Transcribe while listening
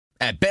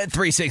At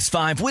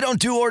Bet365, we don't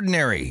do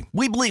ordinary.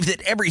 We believe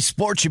that every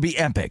sport should be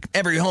epic.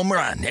 Every home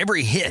run,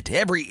 every hit,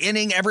 every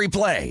inning, every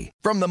play.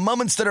 From the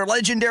moments that are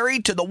legendary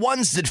to the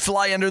ones that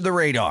fly under the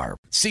radar.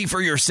 See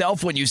for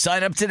yourself when you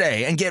sign up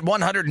today and get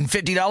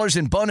 $150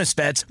 in bonus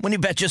bets when you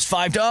bet just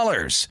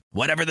 $5.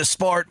 Whatever the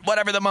sport,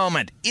 whatever the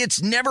moment,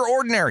 it's never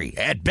ordinary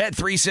at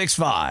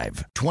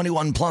Bet365.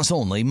 21 plus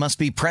only. Must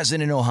be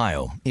present in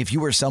Ohio. If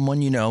you or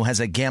someone you know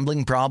has a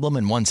gambling problem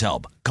and wants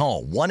help,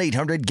 call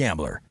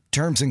 1-800-GAMBLER.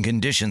 Terms and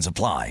conditions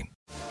apply.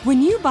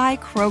 When you buy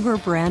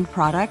Kroger brand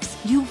products,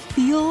 you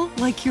feel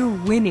like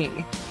you're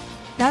winning.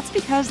 That's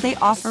because they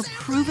offer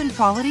proven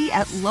quality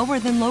at lower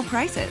than low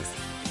prices.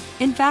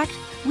 In fact,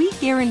 we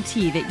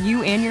guarantee that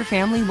you and your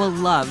family will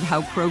love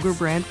how Kroger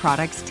brand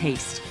products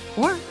taste,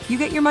 or you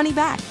get your money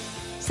back.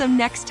 So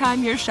next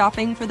time you're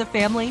shopping for the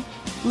family,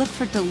 look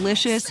for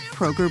delicious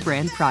Kroger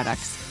brand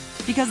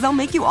products, because they'll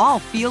make you all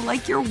feel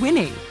like you're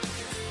winning.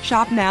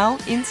 Shop now,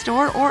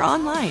 in-store, or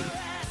online.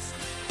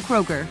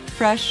 Kroger,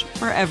 fresh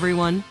for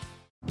everyone.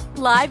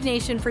 Live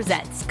Nation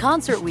presents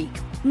Concert Week.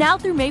 Now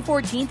through May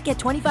 14th, get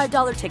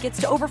 $25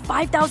 tickets to over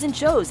 5,000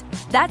 shows.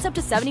 That's up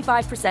to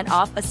 75%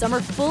 off a summer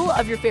full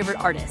of your favorite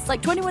artists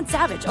like 21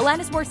 Savage,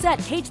 Alanis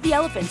Morissette, Cage the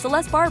Elephant,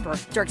 Celeste Barber,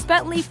 Dierks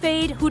Bentley,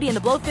 Fade, Hootie and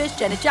the Blowfish,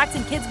 Janet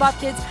Jackson, Kidz Bop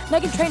Kids,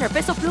 Meghan Trainor,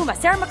 Peso Pluma,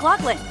 Sarah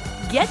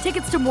McLachlan. Get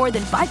tickets to more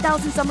than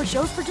 5,000 summer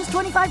shows for just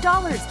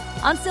 $25.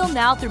 Until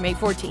now through May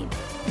 14th.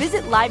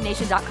 Visit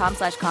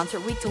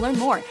LiveNation.com/Concert Week to learn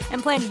more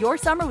and plan your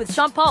summer with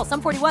Sean Paul,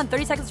 Sum 41,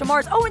 30 Seconds to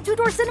Mars, and Two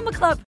Door Cinema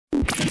Club.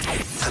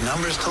 The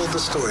numbers told the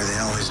story, they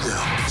always do.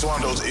 It's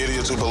one of those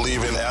idiots who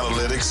believe in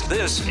analytics.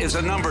 This is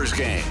a numbers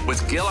game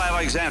with Gil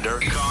Alexander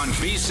on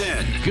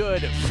VSiN.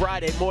 Good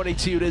Friday morning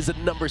to you. It is a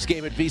numbers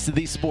game at VSiN,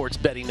 the sports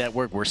betting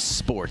network where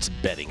sports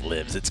betting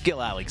lives. It's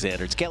Gil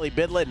Alexander. It's Kelly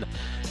Bidlin.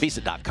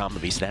 VSiN.com, the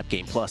VSiN app,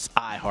 Game Plus,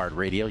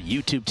 iHeartRadio,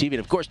 YouTube TV, and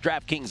of course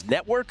DraftKings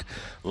Network,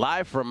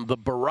 live from the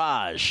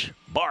Barrage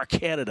Bar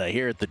Canada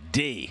here at the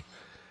D.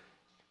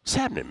 What's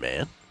happening,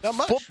 man? Not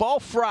much.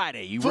 Football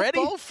Friday. You ready?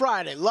 Football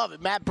Friday. Love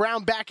it. Matt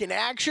Brown back in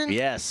action.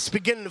 Yes. It's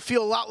beginning to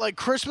feel a lot like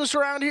Christmas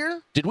around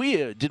here. Did we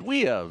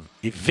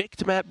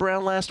evict Matt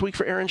Brown last week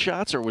for Aaron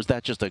shots, or was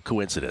that just a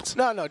coincidence?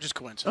 No, just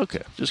coincidence.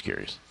 Okay, just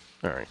curious.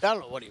 All right. I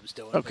don't know what he was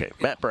doing. Okay,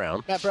 Matt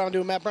Brown. Matt Brown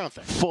doing Matt Brown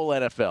thing. Full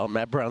NFL.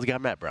 Matt Brown's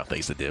got Matt Brown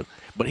things to do.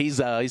 But he's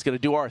going to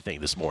do our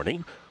thing this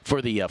morning.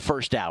 For the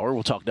first hour,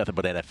 we'll talk nothing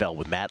but NFL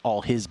with Matt,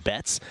 all his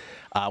bets.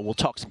 We'll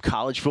talk some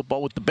college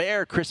football with the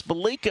Bear, Chris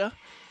Fallica.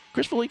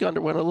 Chris Fallica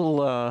underwent a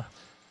little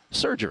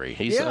surgery.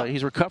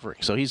 He's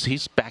recovering, so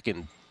he's back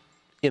in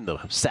the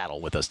saddle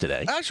with us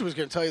today. I actually was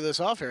going to tell you this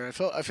off here.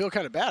 I feel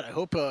kind of bad. I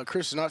hope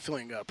Chris is not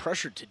feeling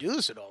pressured to do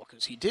this at all,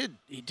 because he did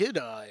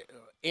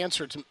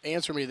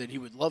answer me that he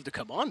would love to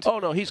come on today. Oh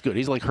no, he's good.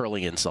 He's like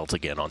hurling insults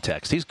again on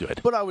text. He's good.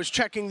 But I was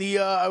checking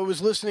I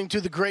was listening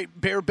to the Great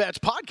Bear Bets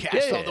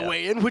podcast on the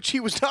way in, which he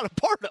was not a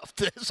part of.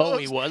 So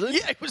he wasn't?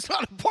 Yeah, he was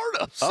not a part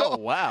of. So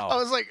wow. I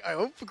was like, I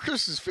hope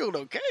Chris is feeling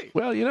okay.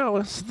 Well,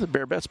 it's the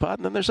Bear Bets pod,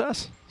 and then there's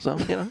us. So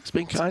it's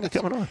been kind of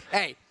coming on.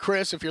 Hey,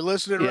 Chris, if you're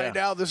listening right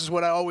now, this is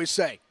what I always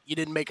say. You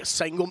didn't make a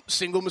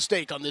single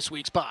mistake on this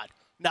week's pod.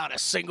 Not a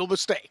single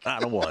mistake.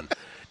 Not a one.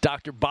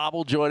 Dr. Bob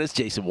will join us,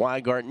 Jason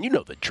Weingarten. You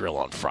know the drill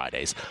on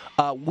Fridays.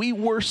 We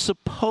were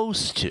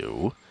supposed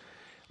to,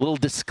 little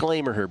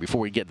disclaimer here before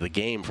we get to the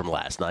game from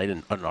last night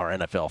and our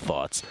NFL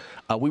thoughts.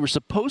 We were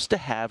supposed to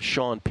have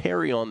Sean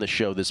Perry on the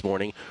show this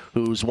morning,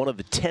 who's one of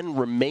the 10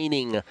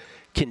 remaining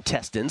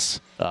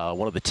contestants,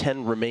 one of the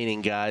 10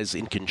 remaining guys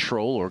in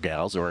control, or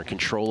gals, or in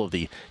control of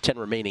the 10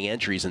 remaining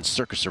entries in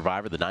Circus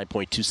Survivor, the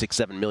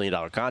 $9.267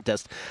 million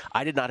contest.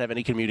 I did not have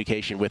any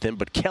communication with him,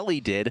 but Kelly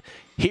did.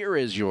 Here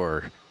is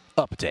your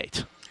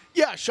update.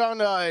 Yeah,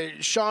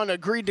 Sean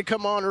agreed to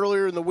come on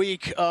earlier in the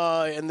week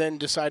and then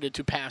decided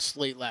to pass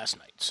late last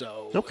night.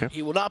 So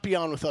he will not be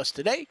on with us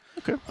today.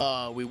 Okay.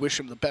 We wish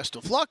him the best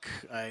of luck.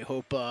 I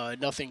hope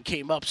nothing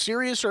came up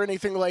serious or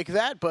anything like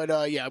that. But,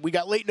 we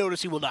got late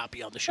notice he will not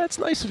be on the show. That's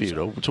nice of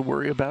you to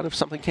worry about if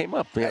something came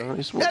up.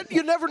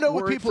 You never know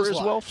what people's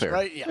lives, welfare.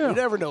 Right? Yeah, you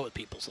never know what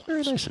people's lives.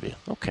 Very nice of you.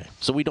 Okay.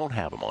 So we don't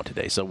have him on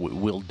today. So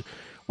we'll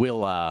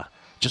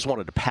just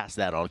wanted to pass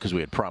that on because we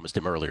had promised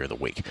him earlier in the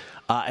week.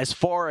 As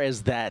far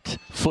as that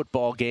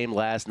football game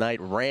last night,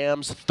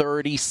 Rams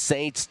 30,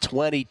 Saints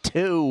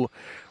 22.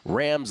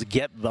 Rams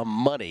get the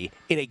money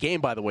in a game,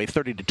 by the way,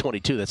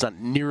 30-22. That's not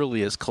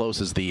nearly as close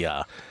as the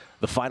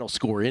final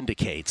score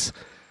indicates.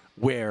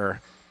 Where,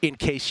 in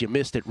case you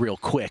missed it real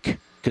quick,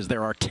 because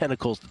there are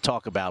tentacles to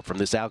talk about from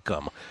this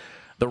outcome,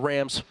 the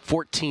Rams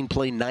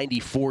 14-play,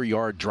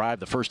 94-yard drive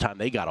the first time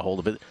they got a hold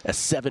of it, a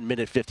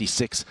 7-minute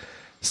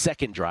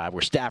 56-second drive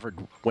where Stafford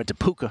went to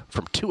Puka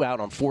from 2 out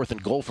on 4th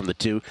and goal from the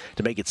 2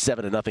 to make it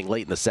 7-0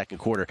 late in the second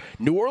quarter.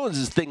 New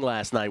Orleans' thing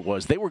last night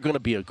was they were going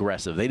to be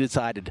aggressive. They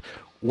decided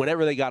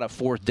whenever they got a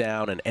 4th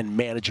down and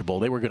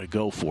manageable, they were going to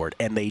go for it.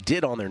 And they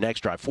did on their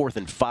next drive, 4th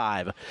and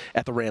 5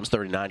 at the Rams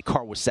 39.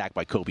 Carr was sacked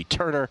by Kobe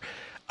Turner.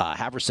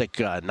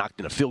 Haversick knocked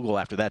in a field goal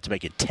after that to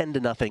make it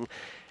 10-0.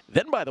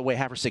 Then, by the way,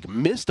 Haversick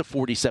missed a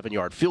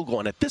 47-yard field goal,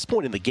 and at this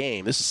point in the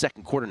game, this is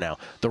second quarter now,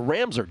 the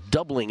Rams are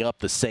doubling up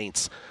the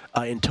Saints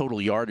in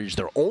total yardage.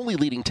 They're only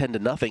leading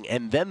 10-0,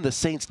 and then the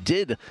Saints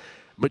did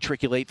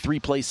matriculate 3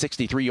 plays,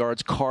 63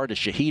 yards, Carr to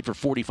Shaheed for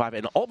 45,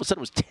 and all of a sudden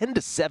it was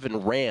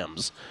 10-7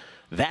 Rams.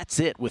 That's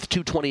it with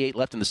 2:28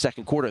 left in the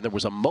second quarter, and there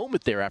was a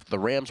moment there after the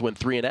Rams went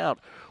 3 and out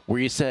where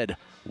you said,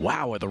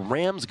 wow, are the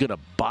Rams going to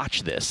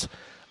botch this?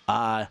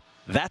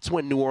 That's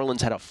when New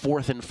Orleans had a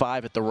 4th and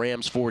 5 at the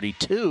Rams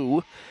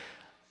 42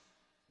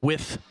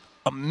 with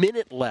a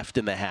minute left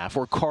in the half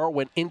where Carr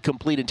went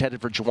incomplete intended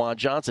for Juwan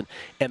Johnson.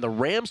 And the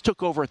Rams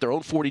took over at their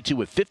own 42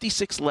 with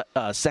 56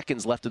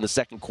 seconds left in the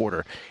second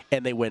quarter.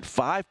 And they went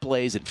 5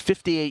 plays and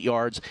 58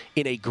 yards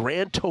in a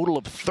grand total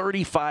of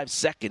 35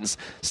 seconds.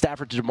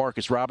 Stafford to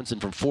Demarcus Robinson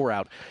from 4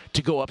 out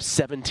to go up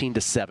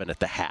 17-7 at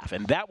the half.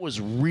 And that was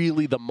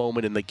really the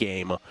moment in the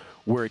game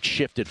where it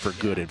shifted for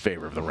good in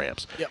favor of the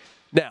Rams. Yep.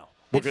 Now,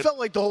 it felt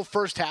like the whole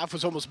first half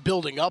was almost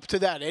building up to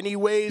that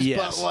anyways.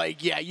 Yes.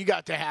 But, you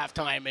got to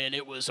halftime, and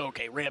it was,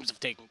 okay, Rams have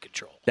taken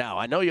control. Now,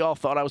 I know you all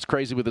thought I was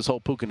crazy with this whole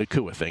Puka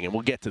Nacua thing, and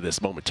we'll get to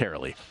this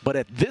momentarily. But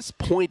at this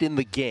point in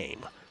the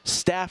game,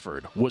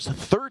 Stafford was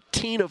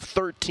 13 of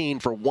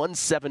 13 for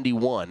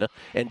 171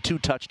 and 2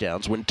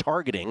 touchdowns when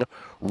targeting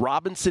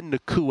Robinson,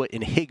 Nacua,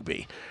 and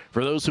Higbee.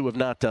 For those who have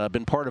not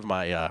been part of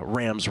my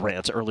Rams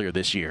rants earlier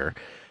this year,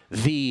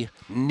 the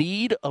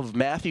need of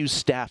Matthew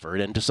Stafford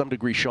and to some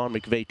degree Sean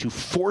McVay to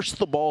force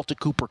the ball to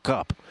Cooper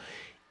Kupp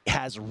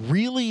has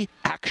really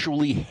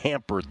actually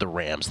hampered the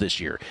Rams this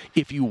year.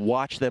 If you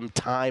watch them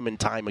time and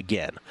time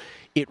again,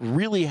 it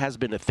really has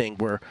been a thing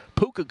where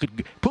Puka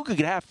could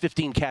have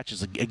 15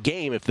 catches a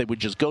game if they would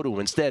just go to him.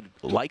 Instead,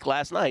 like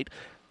last night,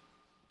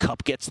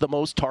 Kupp gets the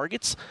most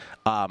targets.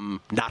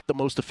 Not the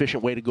most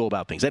efficient way to go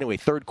about things. Anyway,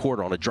 third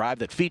quarter on a drive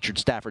that featured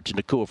Stafford to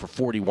Nacua for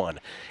 41.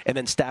 And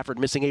then Stafford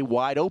missing a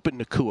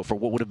wide-open Nacua for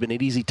what would have been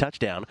an easy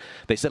touchdown.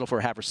 They settled for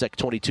a Haversick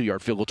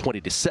 22-yard field goal,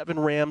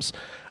 20-7 Rams.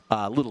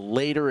 A little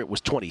later, it was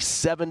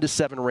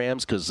 27-7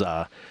 Rams because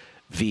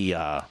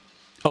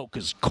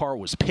because Carr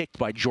was picked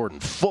by Jordan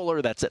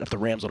Fuller. That set up the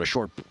Rams on a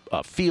short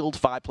field,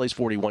 5 plays,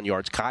 41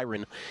 yards.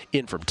 Kyron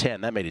in from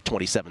 10. That made it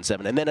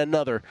 27-7. And then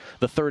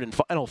the third and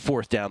final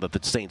 4th down that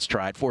the Saints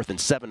tried, 4th and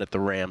 7 at the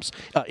Rams,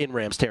 in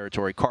Rams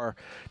territory. Carr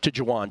to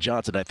Juwan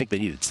Johnson. I think they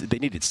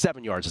needed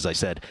 7 yards, as I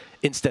said.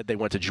 Instead, they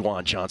went to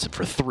Juwan Johnson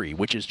for 3,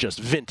 which is just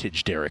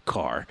vintage Derek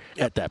Carr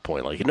at that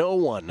point. Like, no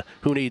one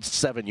who needs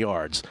 7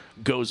 yards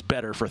goes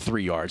better for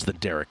 3 yards than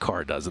Derek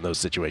Carr does in those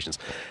situations.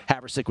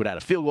 Haversick would add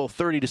a field goal,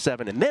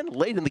 30-7, and then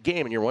late in the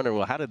game, and you're wondering,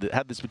 well, how did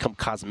this become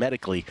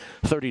cosmetically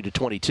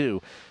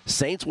 30-22?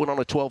 Saints went on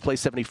a 12-play,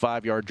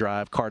 75-yard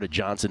drive. Carr to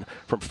Johnson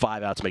from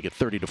 5 outs, make it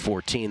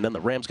 30-14. Then the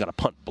Rams got a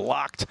punt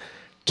blocked.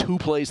 2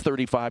 plays,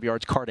 35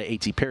 yards. Carr to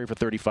A.T. Perry for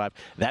 35.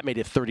 That made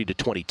it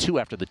 30-22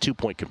 after the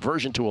 2-point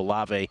conversion to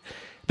Olave.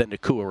 Then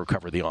Nacua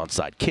recovered the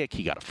onside kick.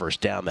 He got a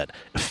first down that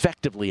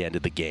effectively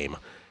ended the game.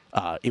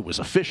 It was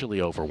officially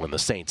over when the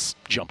Saints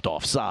jumped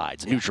off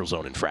sides, neutral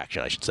zone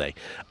infraction, I should say.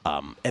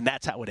 And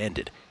that's how it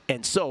ended.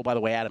 And so, by the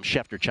way, Adam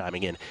Schefter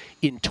chiming in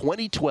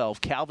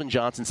 2012, Calvin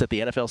Johnson set the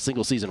NFL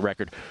single-season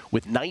record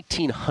with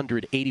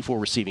 1,984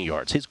 receiving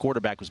yards. His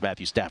quarterback was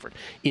Matthew Stafford.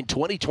 In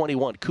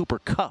 2021, Cooper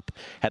Kupp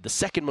had the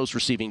second most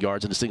receiving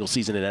yards in a single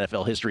season in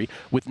NFL history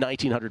with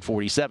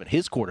 1,947.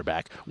 His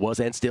quarterback was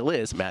and still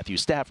is Matthew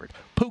Stafford.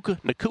 Puka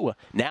Nacua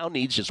now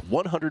needs just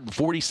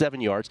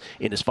 147 yards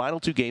in his final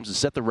 2 games to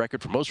set the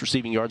record for most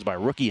receiving yards by a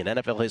rookie in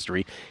NFL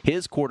history.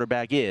 His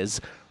quarterback is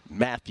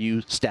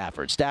Matthew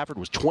Stafford. Stafford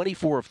was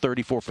 24 of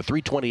 34 for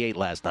 328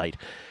 last night.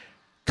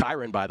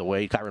 Kyron, by the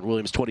way, Kyron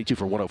Williams, 22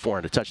 for 104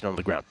 and a touchdown on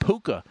the ground.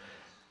 Puka,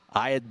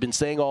 I had been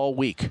saying all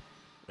week,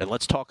 and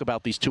let's talk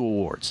about these 2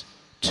 awards.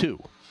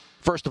 2.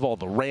 First of all,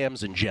 the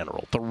Rams in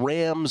general. The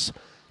Rams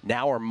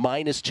now are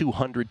minus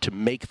 200 to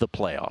make the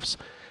playoffs.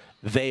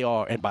 They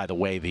are, and by the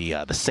way,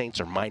 the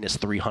Saints are minus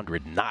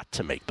 300 not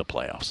to make the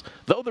playoffs,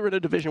 though they're in a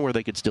division where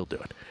they could still do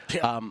it.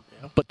 Yeah.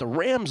 But the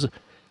Rams,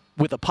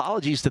 with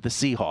apologies to the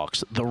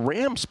Seahawks, the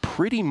Rams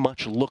pretty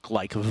much look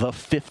like the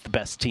 5th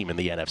best team in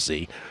the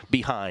NFC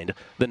behind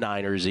the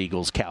Niners,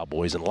 Eagles,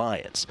 Cowboys, and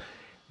Lions.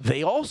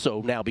 They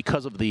also, now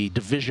because of the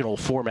divisional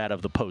format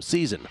of the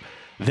postseason,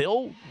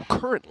 they'll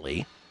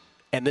currently,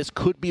 and this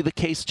could be the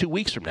case 2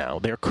 weeks from now,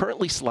 they're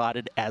currently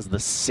slotted as the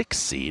 6th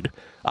seed,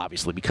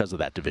 obviously because of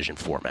that division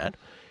format.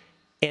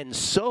 And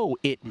so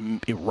it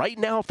right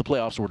now, if the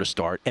playoffs were to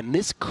start, and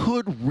this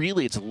could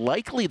really, it's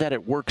likely that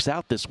it works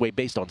out this way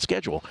based on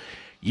schedule,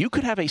 you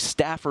could have a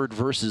Stafford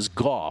versus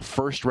Goff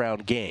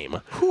first-round game,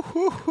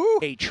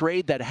 a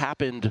trade that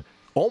happened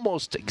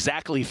almost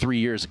exactly 3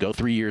 years ago,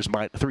 3 years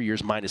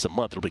minus a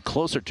month. It'll be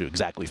closer to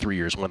exactly 3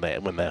 years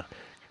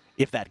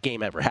if that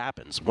game ever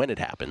happens, when it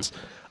happens.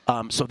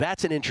 So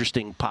that's an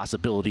interesting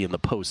possibility in the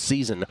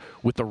postseason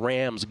with the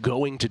Rams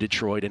going to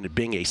Detroit and it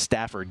being a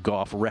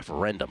Stafford-Goff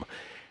referendum.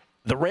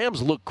 The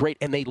Rams look great,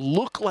 and they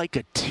look like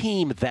a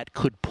team that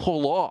could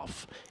pull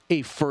off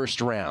a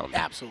first-round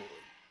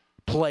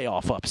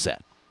playoff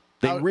upset.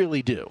 They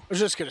really do. I was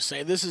just going to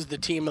say, this is the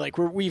team, like,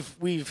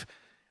 we've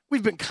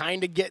we've been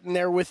kind of getting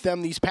there with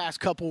them these past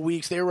couple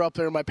weeks. They were up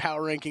there in my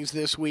power rankings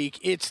this week.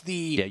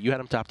 Yeah, you had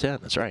them top 10.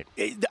 That's right.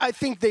 I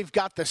think they've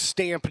got the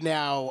stamp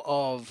now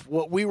of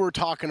what we were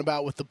talking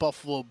about with the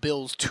Buffalo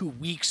Bills 2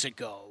 weeks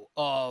ago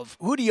of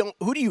who do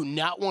you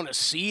not want to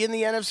see in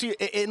the NFC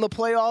in the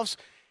playoffs?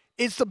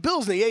 It's the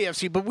Bills in the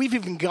AFC, but we've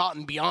even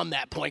gotten beyond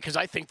that point because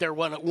I think they're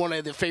one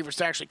of the favorites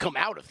to actually come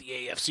out of the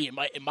AFC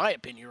in my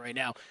opinion right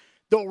now.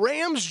 The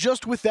Rams,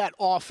 just with that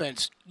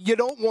offense, you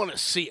don't want to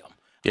see them.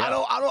 Yeah.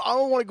 I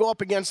don't want to go up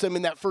against them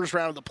in that first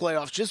round of the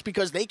playoffs just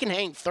because they can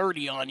hang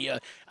 30 on you.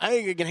 I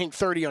think they can hang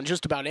 30 on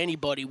just about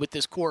anybody with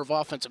this core of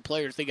offensive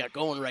players they got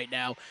going right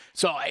now.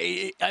 So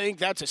I think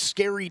that's a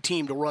scary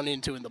team to run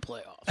into in the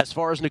playoffs. As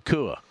far as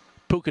Puka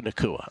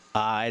Nacua,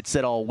 I had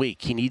said all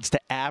week he needs to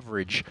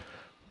average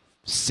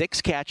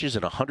 6 catches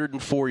and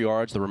 104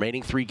 yards the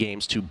remaining 3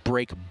 games to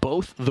break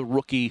both the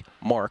rookie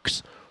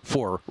marks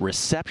for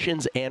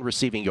receptions and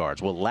receiving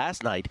yards. Well,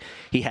 last night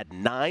he had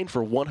 9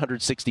 for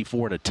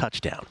 164 and a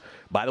touchdown.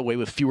 By the way,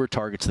 with fewer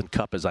targets than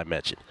Kupp, as I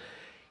mentioned.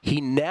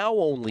 He now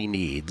only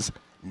needs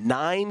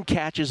 9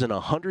 catches and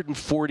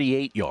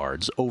 148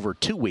 yards over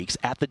 2 weeks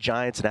at the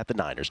Giants and at the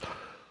Niners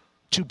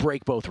to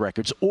break both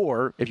records,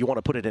 or, if you want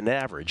to put it in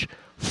average,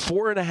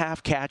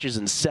 4.5 catches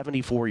and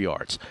 74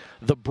 yards.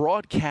 The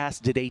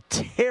broadcast did a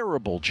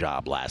terrible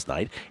job last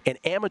night, an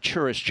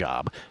amateurish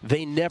job.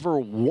 They never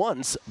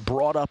once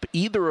brought up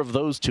either of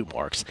those 2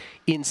 marks,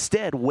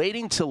 instead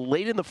waiting till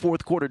late in the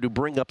fourth quarter to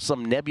bring up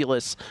some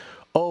nebulous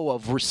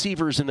of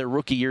receivers in their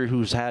rookie year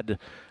who've had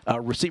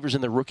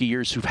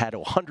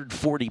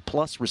 140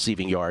 plus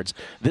receiving yards.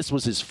 This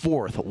was his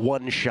 4th,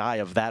 1 shy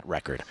of that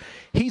record.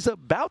 He's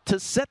about to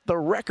set the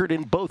record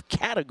in both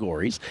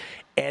categories.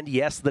 And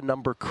yes, the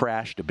number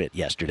crashed a bit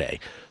yesterday.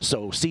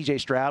 So C.J.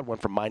 Stroud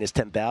went from minus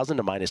 10,000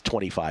 to minus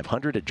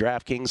 2,500 at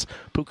DraftKings.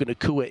 Puka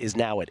Nacua is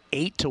now at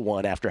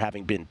 8-1 after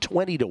having been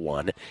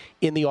 20-1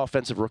 in the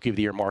Offensive Rookie of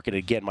the Year market.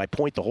 Again, my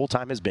point the whole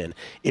time has been,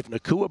 if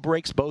Nacua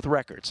breaks both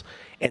records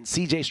and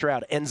C.J.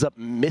 Stroud ends up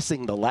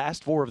missing the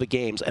last 4 of the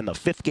games and the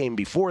 5th game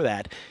before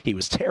that, he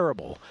was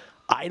terrible.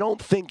 I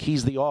don't think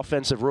he's the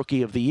Offensive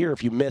Rookie of the Year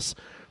if you miss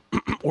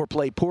or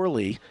play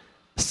poorly.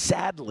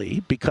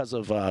 Sadly, because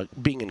of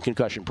being in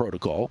concussion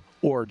protocol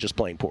or just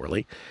playing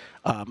poorly,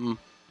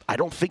 I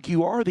don't think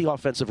you are the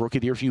Offensive Rookie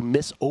of the Year if you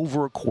miss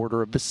over a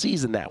quarter of the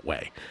season that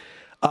way.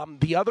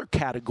 The other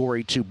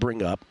category to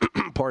bring up,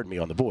 pardon me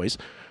on the voice,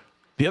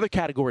 the other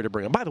category to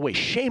bring up, by the way,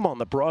 shame on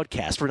the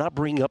broadcast for not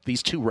bringing up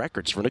these 2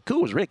 records for Nacua.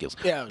 It was ridiculous.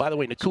 Yeah. By the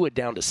way, Nacua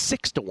down to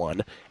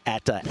 6-1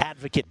 at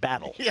Advocate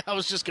Battle. Yeah, I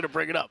was just going to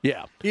bring it up.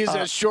 Yeah. He's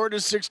as short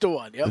as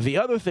 6-1. Yep. The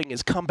other thing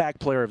is Comeback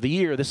Player of the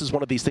Year. This is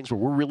one of these things where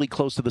we're really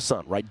close to the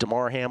sun, right?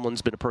 Damar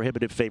Hamlin's been a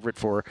prohibitive favorite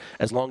for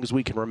as long as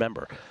we can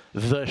remember.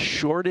 The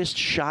shortest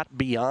shot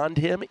beyond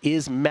him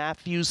is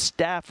Matthew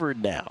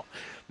Stafford now.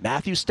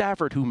 Matthew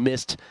Stafford, who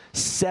missed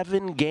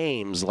 7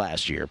 games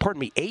last year.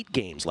 8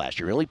 games last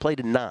year. He only played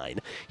in 9.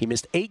 He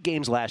missed 8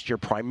 games last year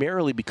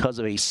primarily because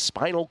of a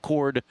spinal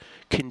cord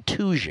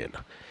contusion.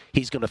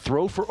 He's going to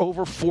throw for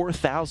over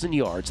 4,000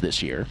 yards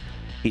this year.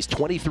 He's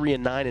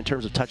 23-9 in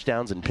terms of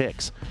touchdowns and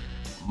picks.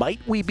 Might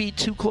we be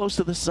too close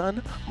to the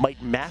sun?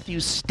 Might Matthew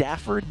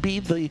Stafford be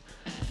the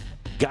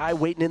guy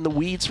waiting in the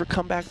weeds for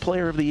Comeback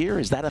Player of the Year?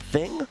 Is that a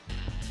thing?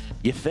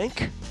 You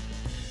think?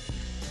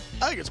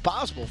 I think it's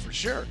possible for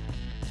sure.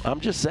 I'm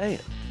just saying.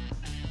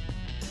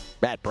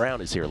 Matt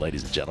Brown is here,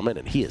 ladies and gentlemen,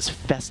 and he is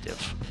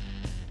festive.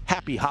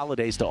 Happy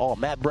holidays to all.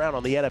 Matt Brown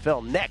on the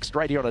NFL next,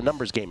 right here on A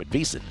Numbers Game at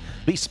VSiN,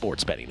 the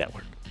Sports Betting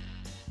Network.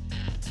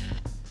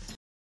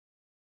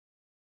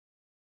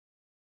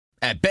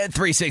 At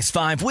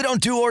Bet365, we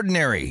don't do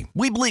ordinary.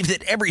 We believe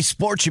that every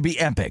sport should be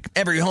epic.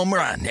 Every home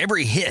run,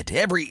 every hit,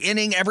 every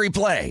inning, every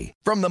play.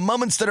 From the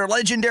moments that are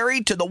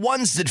legendary to the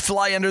ones that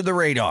fly under the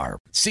radar.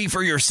 See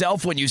for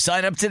yourself when you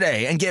sign up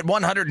today and get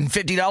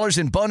 $150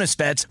 in bonus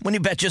bets when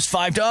you bet just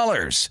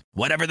 $5.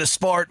 Whatever the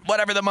sport,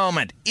 whatever the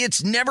moment,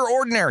 it's never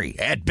ordinary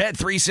at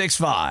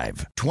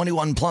Bet365.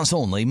 21 plus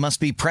only. Must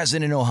be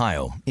present in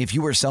Ohio. If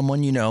you or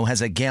someone you know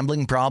has a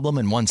gambling problem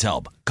and wants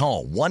help,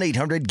 call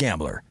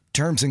 1-800-GAMBLER.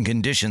 Terms and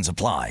conditions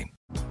apply.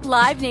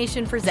 Live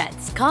Nation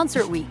presents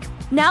Concert Week.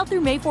 Now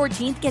through May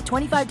 14th, get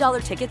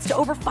 $25 tickets to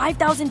over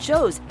 5,000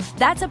 shows.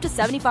 That's up to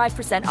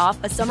 75%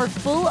 off a summer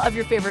full of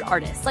your favorite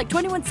artists like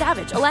 21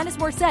 Savage, Alanis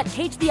Morissette,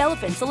 Cage the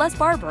Elephant, Celeste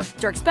Barber,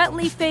 Dierks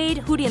Bentley, Fade,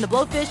 Hootie and the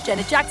Blowfish,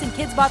 Janet Jackson,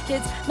 Kidz Bop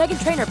Kids,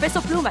 Meghan Trainor, Peso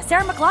Pluma,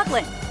 Sarah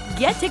McLachlan.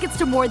 Get tickets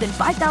to more than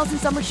 5,000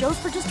 summer shows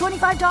for just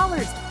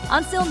 $25.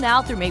 On sale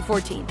now through May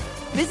 14th.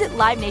 Visit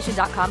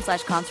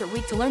LiveNation.com/Concert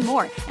Week to learn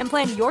more and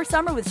plan your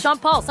summer with Sean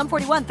Paul, Sum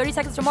 41, 30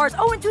 Seconds to Mars,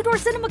 and Two Door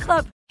Cinema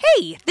Club.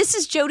 Hey, this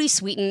is Jody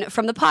Sweeten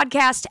from the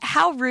podcast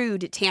How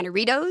Rude,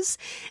 Tanneritos.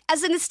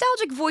 As a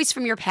nostalgic voice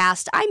from your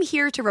past, I'm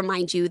here to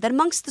remind you that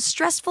amongst the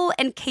stressful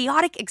and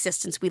chaotic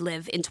existence we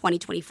live in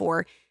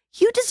 2024,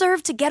 you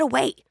deserve to get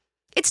away.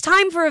 It's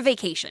time for a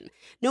vacation,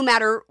 no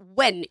matter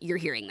when you're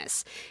hearing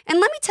this.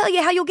 And let me tell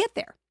you how you'll get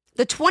there.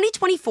 The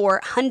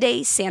 2024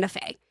 Hyundai Santa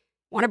Fe.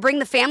 Want to bring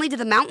the family to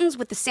the mountains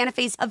with the Santa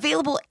Fe's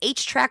available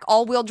H-Track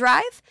all-wheel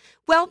drive?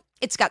 Well,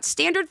 It's got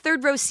standard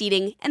third-row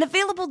seating and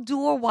available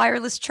dual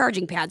wireless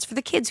charging pads for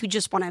the kids who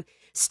just want to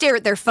stare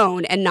at their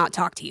phone and not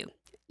talk to you.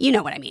 You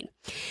know what I mean.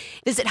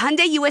 Visit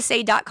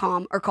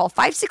HyundaiUSA.com or call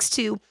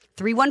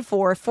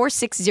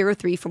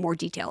 562-314-4603 for more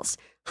details.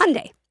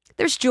 Hyundai,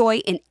 there's joy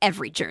in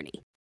every journey.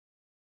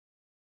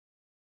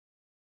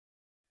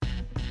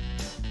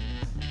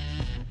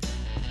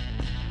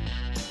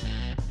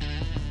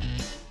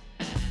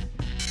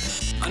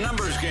 A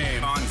numbers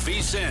game on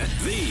VSiN,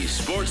 the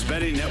sports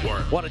betting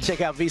network. Want to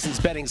check out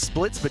VSiN's betting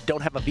splits but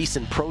don't have a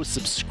VSiN Pro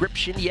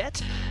subscription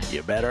yet?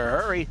 You better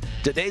hurry.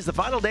 Today's the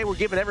final day we're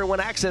giving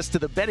everyone access to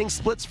the betting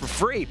splits for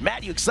free.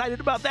 Matt, you excited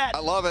about that? I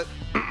love it.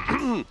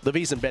 The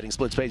VSiN betting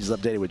splits page is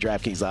updated with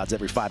DraftKings odds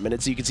every 5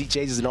 minutes so you can see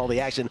changes in all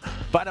the action.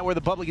 Find out where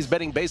the public is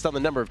betting based on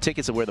the number of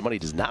tickets and where the money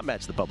does not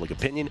match the public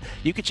opinion.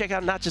 You can check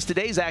out not just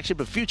today's action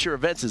but future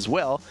events as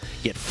well.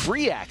 Get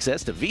free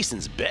access to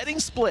VSiN's betting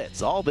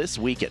splits all this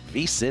week at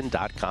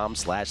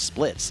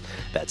vsin.com/splits.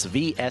 That's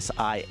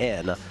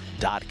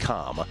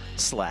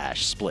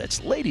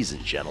VSIN.com/splits. Ladies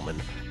and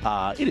gentlemen,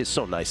 it is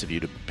so nice of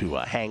you to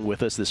hang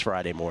with us this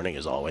Friday morning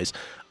as always.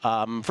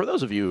 For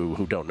those of you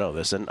who don't know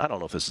this, and I don't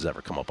know if this has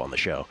ever come up on the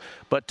show,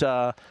 but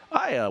I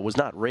was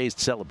not raised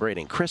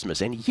celebrating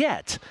Christmas, and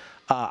yet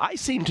I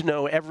seem to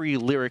know every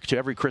lyric to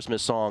every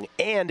Christmas song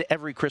and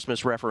every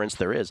Christmas reference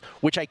there is,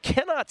 which I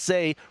cannot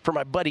say for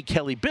my buddy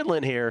Kelly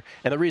Bidlin here,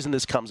 and the reason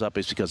this comes up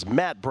is because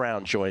Matt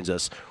Brown joins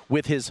us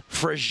with his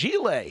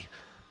Fragile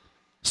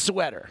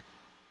sweater.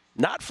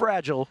 Not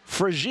fragile,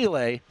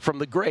 Fragile from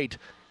the great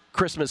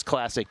Christmas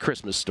classic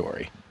Christmas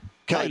Story.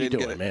 How you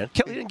doing, man?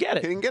 Kelly didn't get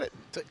it. He didn't get it.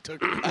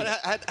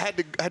 I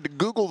had to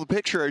Google the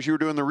picture as you were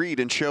doing the read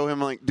and show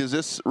him, like, does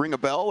this ring a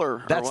bell?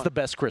 Or That's what? the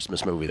best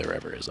Christmas movie there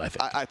ever is, I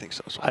think. I think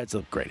so. It's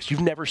the greatest. You've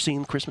never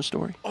seen Christmas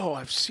Story? Oh,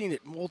 I've seen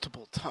it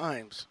multiple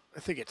times. I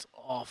think it's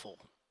awful.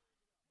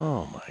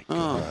 Oh, my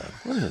God.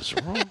 What is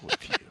wrong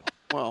with you?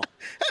 Well,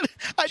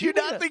 I do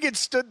not think it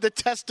stood the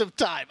test of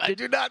time. I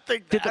do not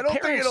think that. I don't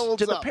think it holds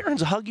Did up. the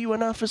parents hug you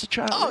enough as a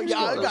child? Oh,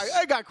 yeah,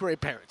 I got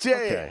great parents. Yeah,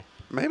 Okay. yeah.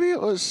 maybe it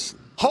was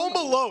Home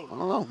Alone. I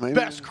don't know. Maybe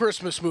Best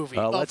Christmas movie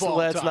of Let's all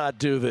time. not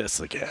do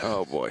this again.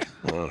 Oh boy.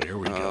 Oh, here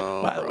we go.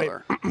 Oh, By the way,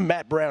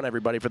 Matt Brown,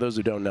 everybody, for those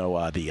who don't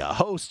know, the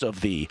host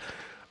of the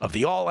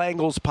All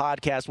Angles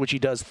podcast, which he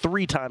does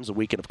 3 times a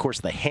week, and, of course,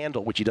 The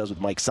Handle, which he does with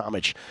Mike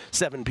Somich,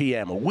 7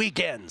 p.m.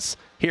 weekends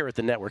here at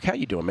the network. How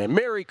you doing, man?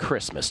 Merry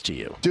Christmas to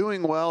you.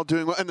 Doing well,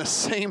 and the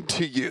same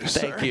to you, sir.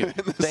 Thank you.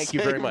 Thank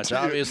you very much.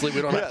 Obviously,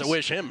 we don't have to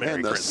wish him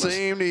Merry Christmas. And the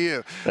same to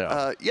you.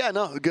 Yeah.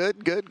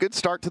 Good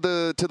start to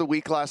the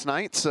week last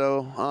night,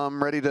 so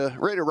I'm ready to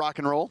rock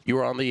and roll. You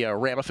were on the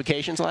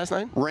ramifications last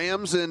night?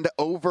 Rams and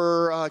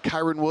over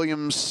Kyren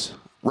Williams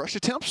rush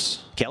attempts.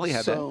 Kelly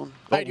had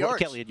that.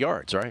 Kelly had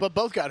yards, right? But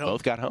both got home.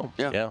 Both got home.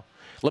 Yeah.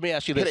 Let me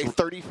ask you this. Hit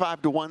a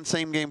 35-1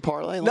 same game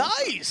parlay.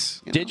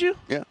 Nice. Did you?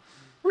 Yeah.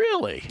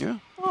 Really? Yeah.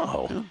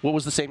 Oh. Yeah. What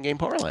was the same game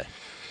parlay?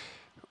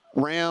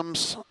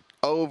 Rams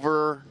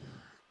over,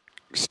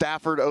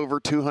 Stafford over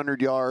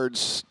 200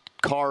 yards,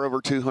 Carr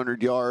over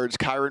 200 yards,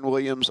 Kyren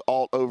Williams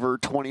alt over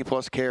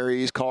 20-plus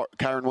carries,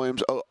 Kyren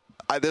Williams,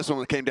 this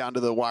one came down to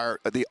the wire,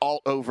 the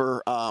alt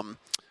over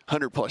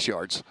 100-plus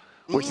yards.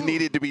 Which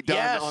needed to be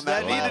done on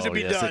that. Needed to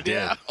be done,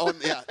 yeah.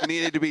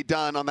 Needed to be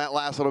done on that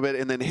last little bit,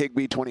 and then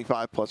Higbee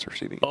 25-plus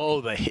receiving. Oh,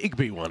 the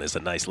Higbee one is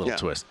a nice little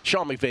twist.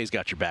 Sean McVay's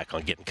got your back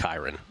on getting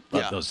Kyren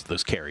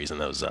those carries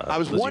and those. I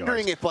was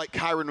wondering yards. if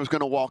Kyren was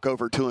going to walk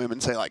over to him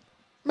and say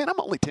man,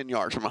 I'm only 10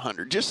 yards from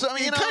 100. I'm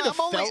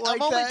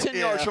only 10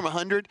 yards from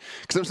 100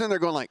 because I'm sitting there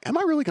going am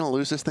I really going to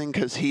lose this thing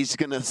because he's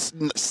going to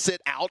sit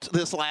out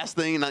this last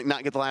thing and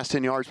not get the last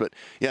 10 yards? But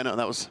yeah, no,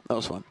 that was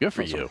fun. Good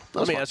for you.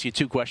 Let me ask you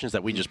 2 questions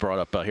that we just brought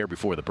up here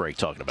before the break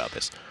talking about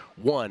this.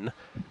 One,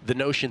 the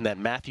notion that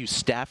Matthew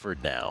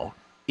Stafford now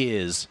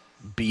is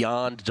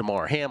beyond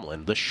Damar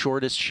Hamlin, the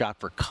shortest shot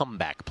for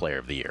comeback player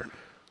of the year.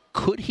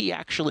 Could he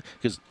actually,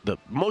 because the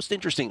most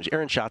interesting,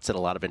 Aaron Schatz said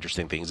a lot of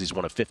interesting things. He's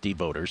one of 50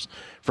 voters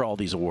for all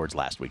these awards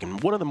last week. And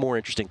one of the more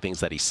interesting things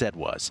that he said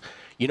was,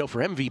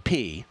 for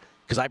MVP,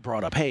 because I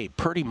brought up, hey,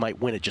 Purdy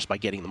might win it just by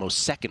getting the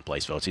most second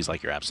place votes. He's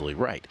like, you're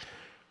absolutely right.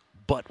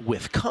 But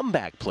with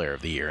comeback player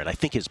of the year, and I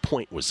think his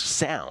point was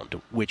sound,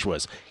 which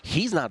was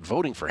he's not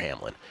voting for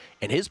Hamlin.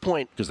 And his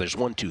point, because there's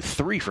 1, 2,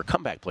 3 for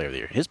comeback player of the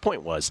year, his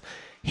point was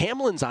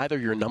Hamlin's either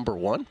your number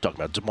one, talking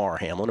about Damar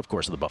Hamlin, of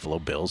course, of the Buffalo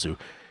Bills, who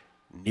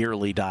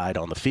nearly died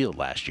on the field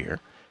last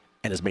year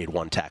and has made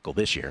 1 tackle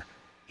this year.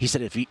 He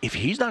said if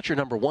he's not your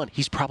number one,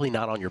 he's probably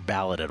not on your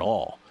ballot at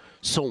all.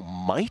 So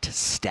might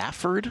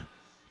Stafford,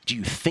 do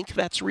you think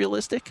that's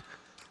realistic?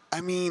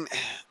 I mean...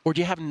 Or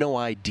do you have no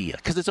idea?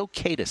 Because it's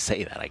okay to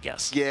say that, I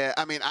guess. Yeah,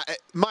 I mean,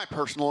 my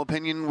personal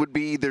opinion would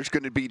be there's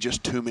going to be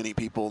just too many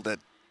people that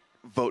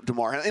vote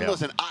Damar. And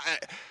listen,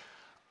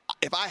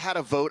 if I had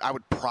a vote, I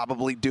would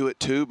probably do it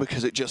too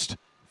because it just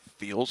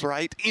feels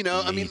right. You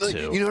know, Me like,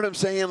 too. you know what I'm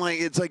saying? Like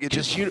it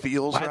just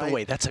feels right. By the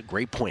way, that's a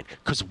great point.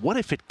 Because what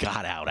if it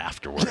got out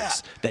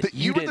afterwards that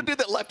you were the dude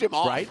that left him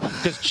off, right?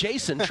 Because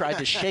Jason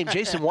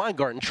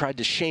Weingarten tried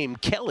to shame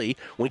Kelly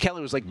when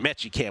Kelly was like,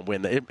 "Mets, you can't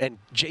win," and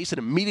Jason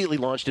immediately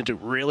launched into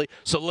really.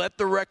 So let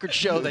the record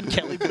show that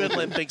Kelly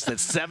Bidlin thinks that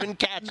 7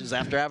 catches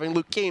after having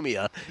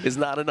leukemia is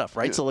not enough,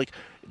 right? So like,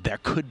 there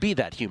could be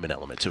that human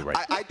element too, right?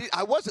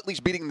 I was at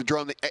least beating the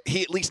drum that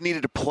he at least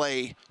needed to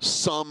play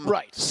some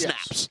snaps.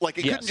 Yes. Like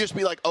it couldn't just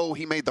be like, oh,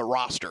 he made the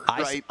roster,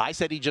 right? I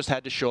said he just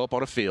had to show up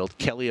on a field.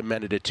 Kelly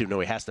amended it to no,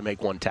 he has to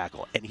make 1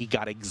 tackle, and he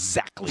got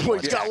exactly one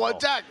tackle. He's got 1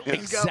 tackle. Yeah.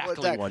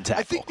 Exactly 1 tackle.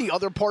 I think the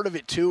other part of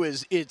it too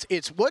is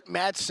it's what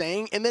Matt's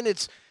saying, and then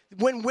it's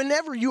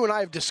whenever you and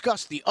I have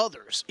discussed the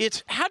others,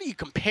 it's how do you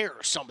compare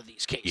some of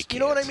these cases? You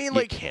know what I mean?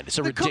 Like, it's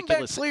a the ridiculous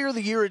comeback player of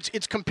the year.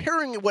 It's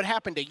comparing what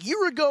happened a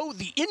year ago,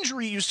 the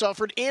injury you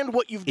suffered, and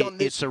what you've done.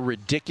 It's a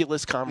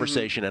ridiculous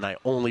conversation, and I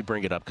only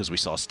bring it up because we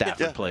saw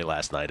Stafford play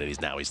last night, and he's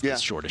the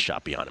shortest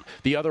shot beyond him.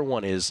 The other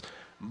one is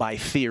my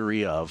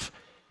theory of,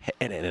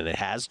 and it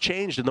has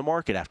changed in the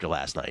market after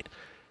last night,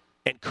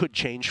 and could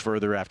change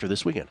further after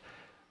this weekend.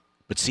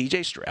 But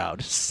C.J.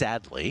 Stroud,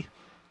 sadly,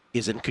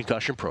 is in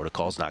concussion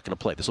protocols, not going to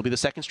play. This will be the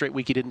 2nd straight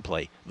week he didn't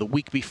play. The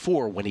week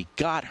before, when he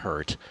got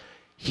hurt,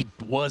 he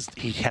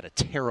had a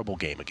terrible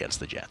game against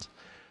the Jets.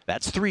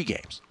 That's 3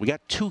 games. We got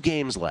 2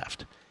 games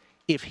left.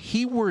 If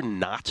he were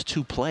not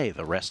to play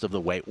the rest of the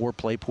way or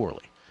play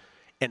poorly,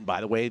 and by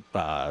the way,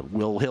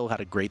 Will Hill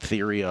had a great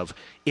theory of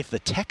if the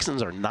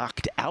Texans are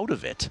knocked out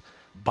of it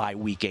by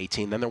week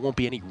 18, then there won't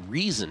be any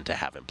reason to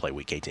have him play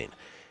week 18.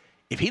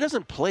 If he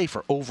doesn't play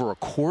for over a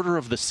quarter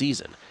of the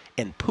season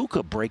and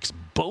Puka breaks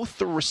both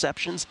the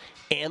receptions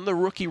and the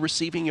rookie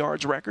receiving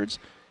yards records,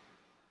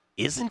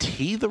 isn't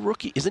he the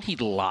rookie? Isn't he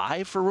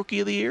live for Rookie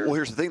of the Year? Well,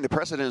 here's the thing. The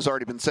precedent has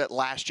already been set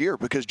last year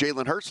because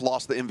Jalen Hurts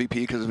lost the MVP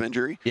because of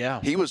injury.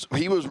 Yeah. He was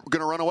going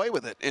to run away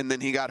with it, and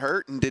then he got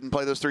hurt and didn't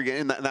play those 3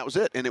 games, and that was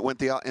it. And it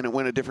went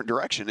a different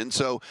direction. And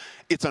so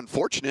it's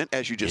unfortunate,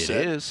 as you just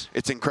said. It is.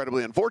 It's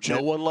incredibly unfortunate.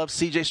 No one loves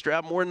C.J.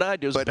 Stroud more than I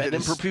do. But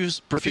betting him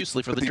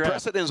profusely for the draft. The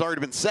precedent has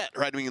already been set,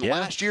 right? I mean,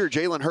 last year,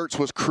 Jalen Hurts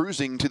was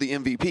cruising to the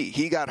MVP.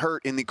 He got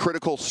hurt in the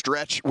critical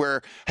stretch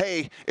where,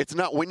 hey, it's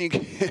not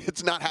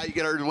how you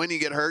get hurt and when you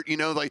get hurt. You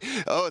know, like,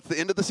 oh, it's the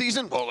end of the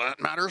season. Well, that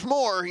matters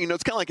more. You know,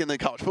 it's kind of like in the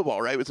college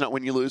football, right? It's not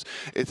when you lose.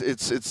 It's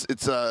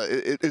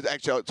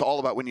actually it's all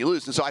about when you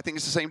lose. And so I think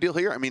it's the same deal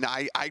here. I mean,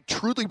 I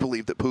truly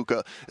believe that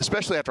Puka,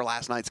 especially after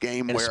last night's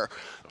game, where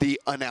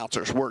the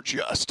announcers were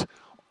just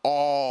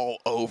all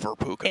over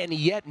Puka, and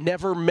yet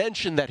never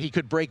mentioned that he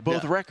could break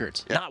both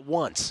records. Not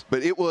once.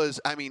 But it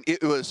was. I mean,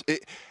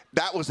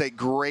 that was a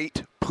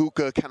great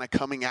Puka kind of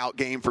coming out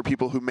game for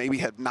people who maybe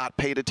had not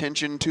paid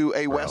attention to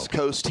a West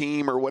Coast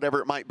team or whatever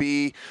it might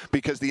be,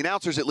 because the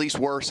announcers at least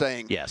were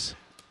saying yes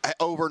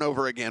over and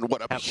over again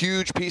what a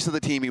huge piece of the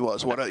team he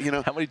was.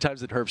 How many times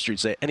did Herbstreit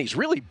say? And he's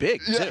really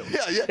big too.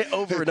 Yeah.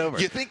 Over and over.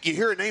 You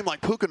hear a name like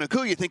Puka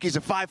Nacua, you think he's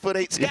a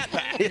 5'8" scat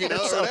back,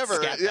 or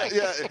whatever.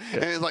 Yeah.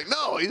 And it's like,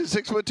 no, he's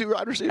a 6'2"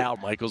 wide receiver. Al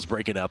Michaels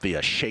breaking out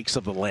the shakes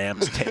of the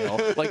lamb's tail,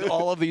 like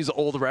all of these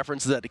old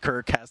references that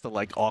Kirk has to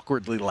like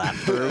awkwardly laugh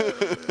through.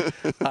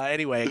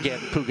 Anyway, again,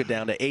 Puka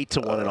down to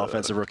 8-1 in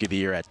offensive rookie of the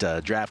year at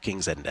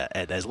DraftKings,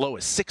 and as low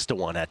as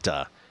 6-1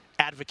 at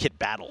Advocate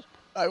Battle.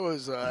 I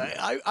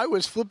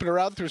was flipping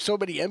around through so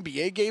many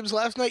NBA games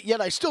last night,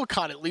 yet I still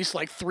caught at least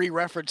like 3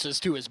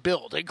 references to his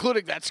build,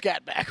 including that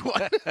scat back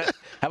one.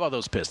 How about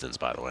those Pistons,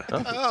 by the way?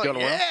 Huh? Oh, yeah.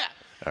 Well?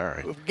 All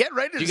right. Get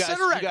ready to set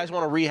a record. You guys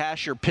want to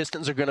rehash your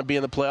Pistons are going to be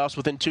in the playoffs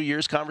within 2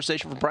 years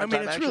conversation from Prime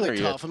Time it's action, really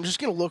tough. I'm just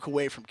going to look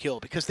away from Kill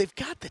because they've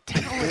got the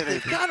talent.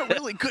 They've got a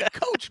really good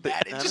coach,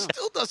 Matt. It just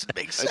still doesn't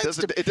make sense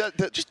to me.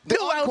 Just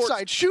no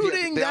outside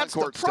shooting. That's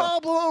the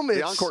problem.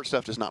 The on-court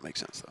stuff does not make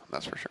sense, though.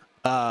 That's for sure.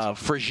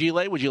 For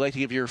Gilles, would you like to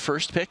give your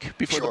first pick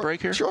before the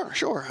break here? Sure.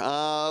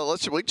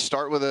 We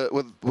start with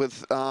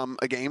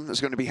a game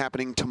that's going to be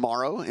happening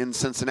tomorrow in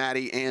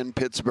Cincinnati and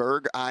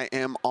Pittsburgh. I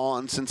am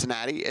on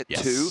Cincinnati at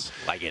 2.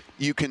 Like it.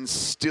 You can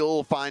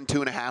still find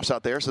 2.5s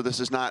out there, so this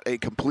is not a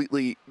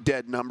completely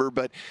dead number,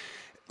 but.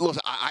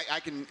 Listen,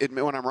 I can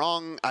admit when I'm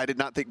wrong. I did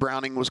not think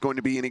Browning was going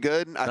to be any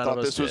good. I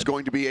thought this was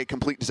going to be a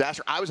complete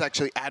disaster. I was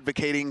actually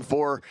advocating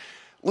for.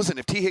 Listen,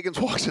 if T. Higgins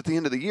walks at the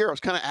end of the year, I was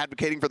kind of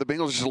advocating for the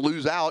Bengals just to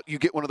lose out. You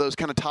get one of those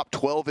kind of top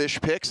 12-ish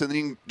picks, and then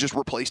you can just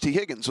replace T.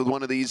 Higgins with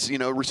one of these,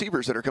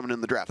 receivers that are coming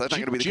in the draft. That's not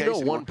going to be the case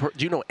anymore.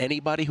 Do you know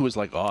anybody who was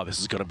like, oh, this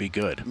is going to be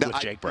good with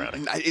Jake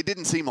Browning? It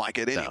didn't seem like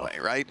it anyway,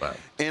 right? No.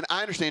 And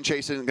I understand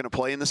Chase isn't going to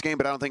play in this game,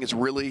 but I don't think it's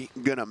really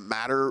going to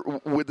matter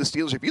with the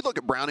Steelers. If you look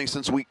at Browning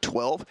since week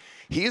 12,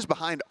 he is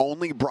behind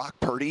only Brock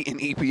Purdy in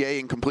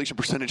EPA and completion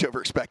percentage over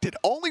expected.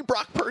 Only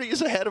Brock Purdy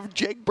is ahead of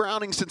Jake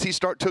Browning since he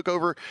took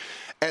over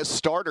as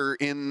starter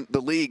in the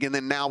league, and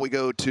then now we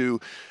go to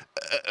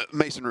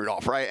Mason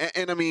Rudolph, right?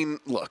 And I mean,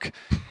 look,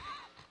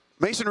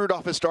 Mason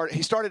Rudolph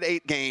he started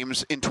 8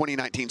 games in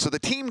 2019, so the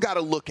team got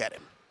to look at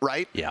him,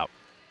 right? Yeah.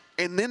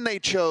 And then they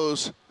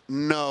chose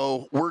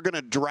no, we're going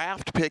to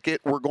draft Pickett.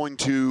 We're going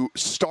to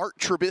start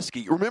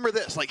Trubisky. Remember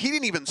this, like he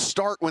didn't even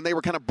start when they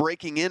were kind of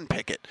breaking in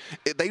Pickett.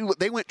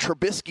 They went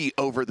Trubisky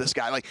over this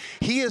guy. Like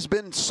he has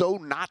been so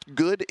not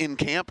good in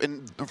camp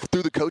and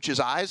through the coach's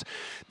eyes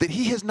that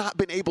he has not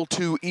been able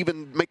to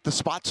even make the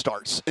spot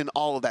starts in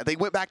all of that. They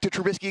went back to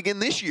Trubisky again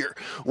this year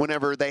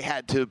whenever they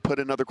had to put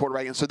another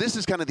quarterback in. So this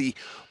is kind of the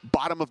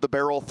bottom of the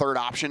barrel third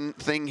option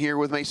thing here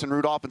with Mason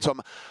Rudolph. And so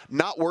I'm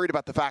not worried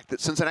about the fact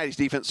that Cincinnati's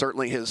defense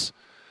certainly has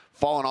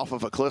fallen off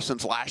of a cliff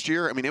since last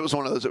year. I mean, it was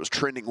one of those that was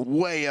trending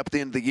way up at the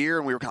end of the year,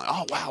 and we were kind of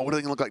like, oh, wow, what are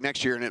they going to look like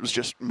next year? And it was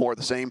just more of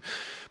the same.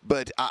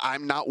 But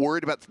I'm not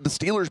worried about the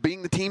Steelers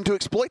being the team to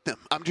exploit them.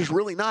 I'm just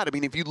really not. I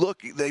mean, if you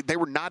look, they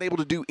were not able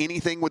to do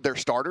anything with their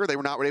starter. They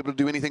were not able to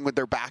do anything with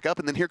their backup.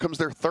 And then here comes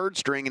their third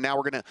string, and now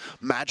we're going to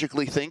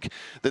magically think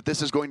that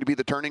this is going to be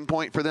the turning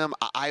point for them.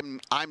 I'm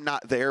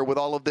not there with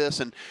all of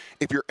this. And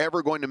if you're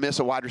ever going to miss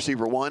a wide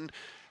receiver one,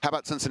 how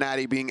about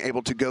Cincinnati being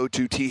able to go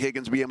to T.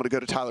 Higgins, be able to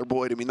go to Tyler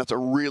Boyd? I mean, that's a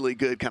really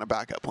good kind of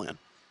backup plan.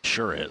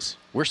 Sure is.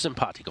 We're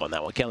simpatico on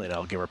that one. Kelly and I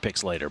will give our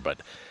picks later,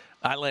 but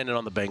I landed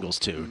on the Bengals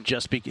too.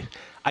 Just because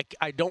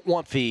I don't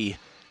want the,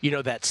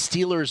 that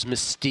Steelers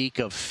mystique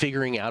of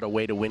figuring out a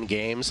way to win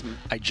games.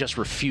 I just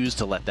refuse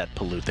to let that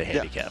pollute the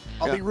handicap.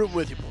 I'll be rooting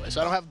with you, boys.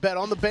 I don't have a bet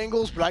on the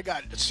Bengals, but I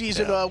got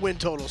season win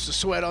totals to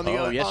sweat on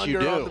the under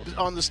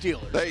on the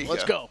Steelers.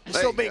 Let's go.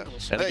 Still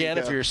Bengals. And again,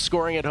 if you're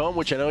scoring at home,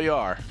 which I know you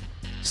are,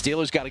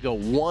 Steelers got to go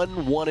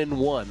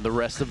 1-1-1 the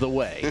rest of the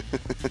way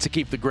to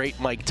keep the great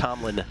Mike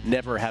Tomlin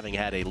never having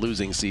had a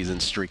losing season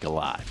streak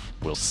alive.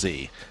 We'll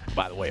see.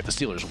 By the way, if the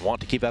Steelers want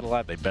to keep that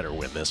alive, they better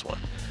win this one.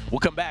 We'll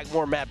come back.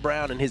 More Matt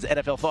Brown and his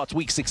NFL Thoughts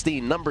Week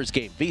 16 numbers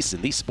game. VSiN,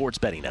 the Sports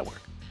Betting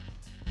Network.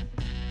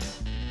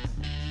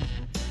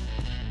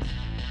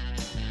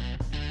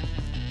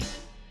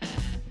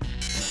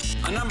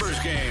 A numbers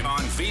game on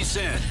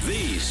VSiN,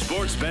 the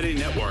Sports Betting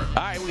Network.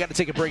 All right, we got to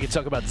take a break and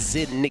talk about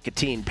Zyn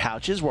nicotine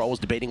pouches. We're always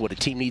debating what a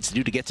team needs to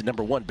do to get to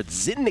number one, but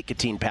Zyn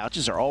nicotine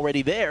pouches are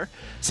already there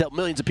to help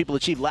millions of people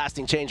achieve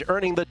lasting change,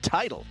 earning the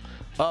title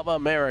of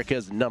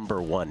America's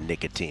 #1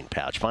 nicotine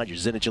pouch. Find your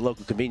Zyn at your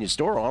local convenience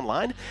store or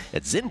online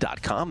at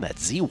Zyn.com.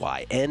 That's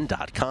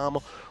ZYN.com.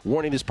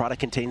 Warning, this product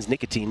contains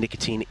nicotine.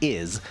 Nicotine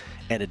is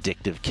an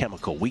addictive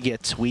chemical. We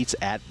get tweets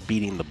at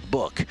Beating the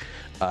Book.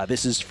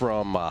 This is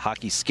from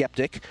Hockey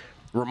Skeptic.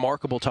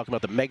 Remarkable talking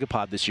about the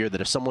Megapod this year,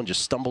 that if someone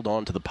just stumbled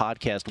onto the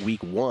podcast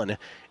week one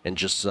and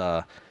just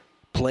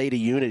played a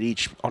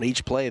unit on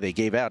each play they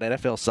gave out,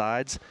 NFL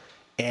sides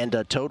and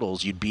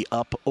totals, you'd be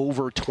up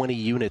over 20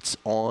 units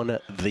on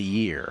the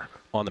year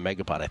on the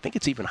Megapod. I think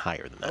it's even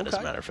higher than that, as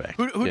a matter of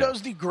fact. Who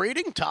does the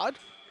grading? Todd?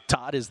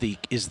 Todd is the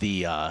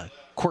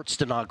court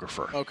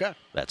stenographer. Okay.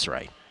 That's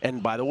right.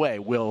 And by the way,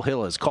 Will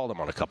Hill has called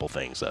him on a couple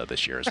things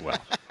this year as well.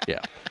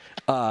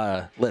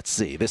 Yeah. Let's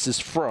see. This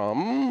is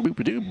from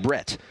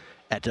Brett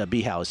at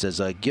B-House.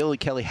 Says, Gil,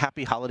 Kelly,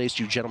 happy holidays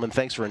to you gentlemen.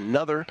 Thanks for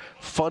another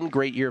fun,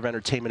 great year of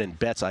entertainment and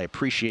bets. I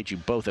appreciate you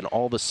both and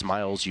all the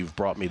smiles you've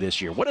brought me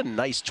this year. What a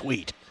nice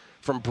tweet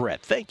from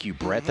Brett. Thank you,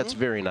 Brett. That's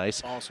very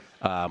nice.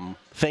 Awesome.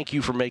 Thank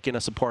you for making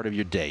us a part of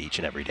your day each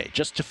and every day.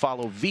 Just to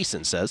follow,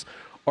 VSiN says,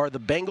 are the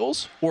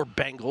Bengals or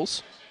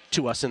Bengals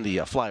to us in the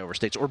flyover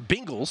states, or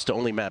Bengals to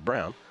only Matt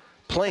Brown,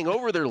 playing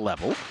over their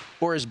level,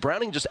 or is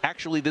Browning just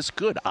actually this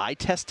good? Eye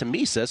test to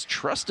me says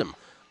trust him.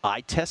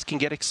 Eye test can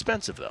get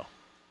expensive, though.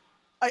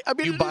 I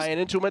mean, you buying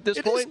into him at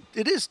this point?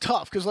 It is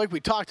tough because, like we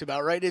talked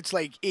about, right? It's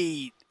like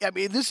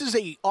this is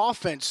a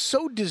offense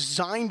so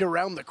designed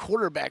around the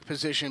quarterback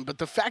position, but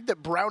the fact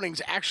that Browning's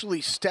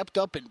actually stepped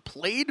up and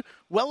played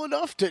well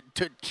enough to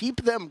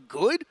keep them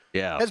good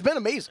has been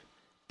amazing.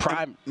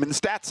 I mean, the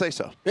stats say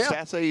so. Yeah.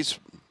 Stats say he's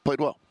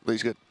played well.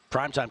 He's good.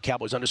 Primetime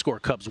Cowboys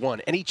 _Cubs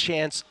 1. Any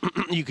chance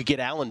you could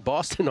get Alan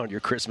Boston on your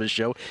Christmas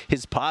show?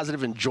 His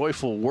positive and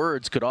joyful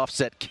words could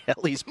offset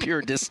Kelly's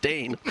pure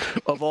disdain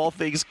of all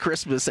things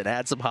Christmas and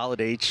add some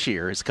holiday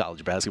cheer. His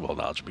college basketball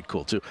knowledge would be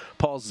cool, too.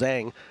 Paul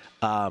Zhang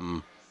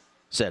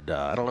said,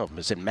 I don't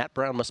know, said Matt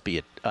Brown must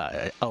be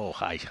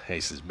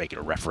he's making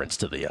a reference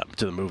to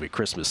the movie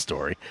Christmas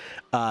Story.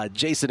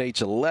 Jason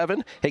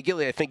H11, hey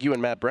Gilly, I think you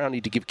and Matt Brown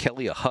need to give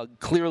Kelly a hug,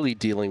 clearly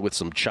dealing with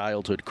some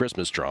childhood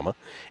Christmas drama.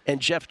 And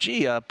Jeff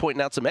G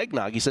pointing out some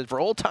eggnog. He said, for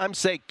old time's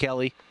sake,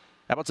 Kelly,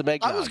 how about some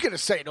eggnog? I was going to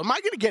say, am I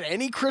going to get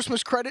any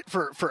Christmas credit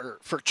for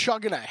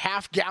chugging a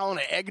half gallon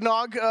of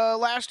eggnog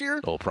last year?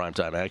 Old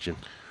primetime action.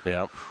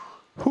 Yeah.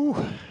 Whew.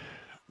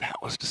 That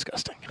was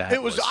disgusting.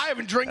 I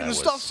haven't drinking the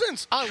stuff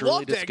since. I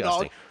loved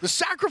eggnog. The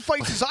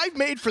sacrifices I've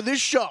made for this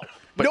show.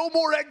 No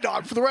more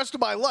eggnog for the rest of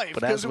my life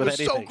because it was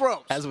so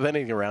gross. As with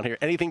anything around here,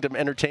 anything to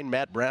entertain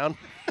Matt Brown,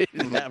 he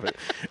didn't have it.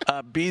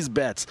 Bees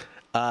bets.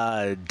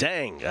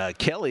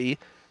 Kelly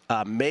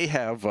may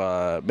have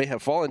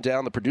fallen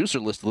down the producer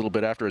list a little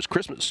bit after his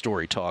Christmas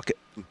Story talk.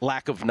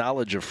 Lack of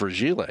knowledge of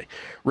Fragile.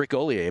 Rick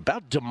Ollier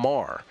about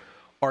DeMar.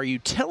 Are you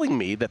telling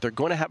me that they're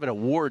going to have an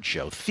award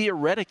show,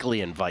 theoretically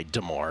invite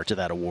DeMar to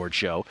that award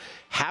show,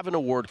 have an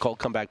award called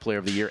Comeback Player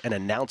of the Year, and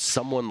announce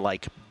someone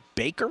like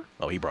Baker?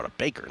 Oh, he brought up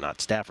Baker,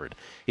 not Stafford.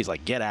 He's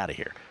like, get out of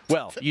here.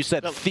 Well, you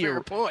said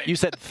you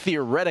said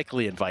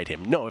theoretically invite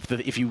him. No, if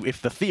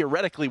the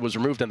theoretically was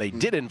removed and they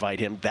did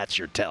invite him, that's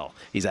your tell.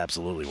 He's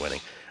absolutely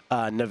winning.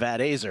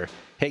 Nevada Azer.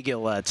 Hey,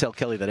 Gil, tell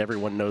Kelly that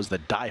everyone knows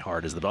that Die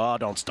Hard is the... Oh,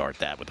 don't start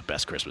that with the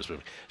best Christmas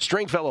movie.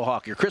 Stringfellow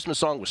Hawk, your Christmas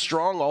song was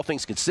strong, all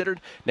things considered.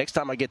 Next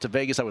time I get to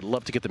Vegas, I would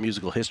love to get the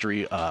musical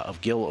history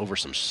of Gil over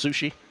some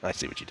sushi. I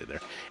see what you did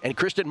there. And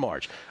Kristen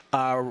Marge.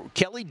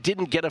 Kelly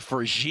didn't get a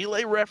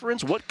Fragile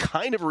reference. What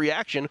kind of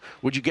reaction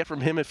would you get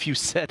from him if you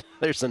said...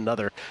 There's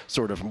another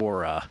sort of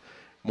more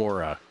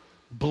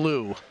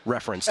blue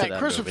reference to that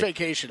Christmas movie.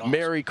 Vacation. Also.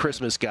 Merry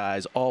Christmas,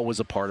 guys.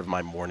 Always a part of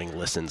my morning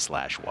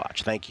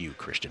listen/watch. Thank you,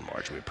 Christian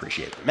Marge. We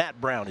appreciate it.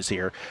 Matt Brown is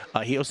here.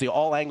 He hosts the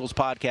All Angles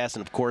podcast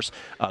and, of course,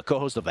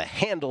 co-host of The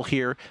Handle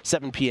here,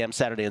 7 p.m.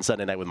 Saturday and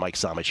Sunday night with Mike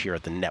Somich here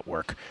at the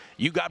network.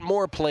 You got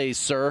more plays,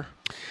 sir.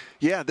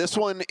 Yeah, this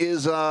one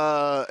is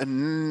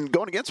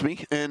going against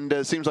me, and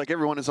it seems like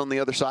everyone is on the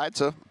other side,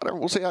 so whatever,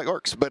 we'll see how it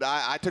works. But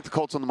I took the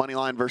Colts on the money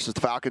line versus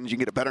the Falcons. You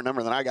can get a better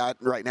number than I got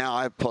right now.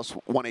 I have plus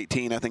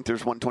 118. I think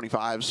there's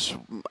 125s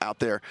out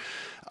there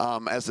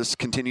as this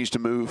continues to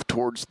move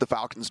towards the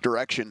Falcons'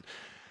 direction.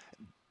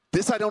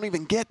 This I don't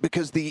even get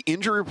because the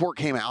injury report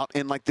came out,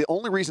 and like the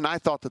only reason I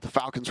thought that the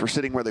Falcons were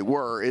sitting where they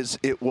were is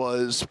it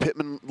was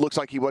Pittman looks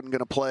like he wasn't going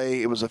to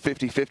play. It was a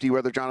 50-50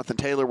 whether Jonathan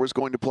Taylor was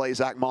going to play.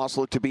 Zach Moss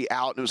looked to be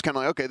out, and it was kind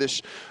of like, okay,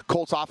 this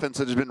Colts offense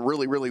that has been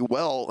really, really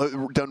well,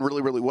 done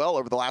really, really well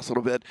over the last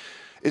little bit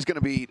is going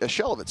to be a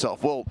shell of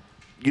itself. Well,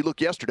 you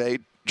look yesterday,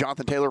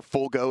 Jonathan Taylor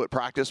full go at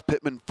practice,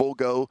 Pittman full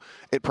go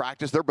at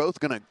practice. They're both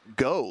going to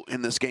go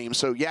in this game.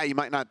 So, yeah, you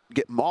might not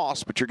get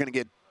Moss, but you're going to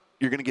get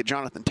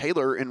Jonathan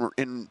Taylor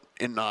in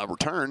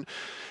return.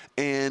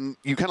 And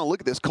you kind of look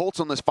at this. Colts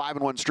on this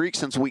 5-1 streak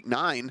since week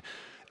 9. And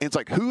it's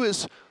like, who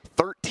is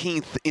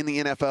 13th in the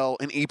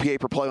NFL in EPA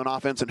per play on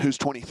offense and who's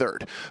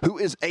 23rd? Who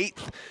is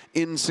 8th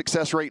in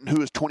success rate and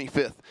who is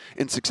 25th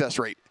in success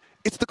rate?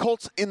 It's the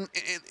Colts in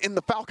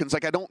the Falcons.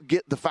 Like, I don't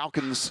get the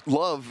Falcons'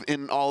 love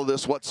in all of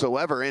this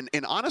whatsoever. And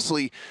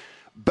honestly,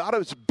 about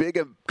as big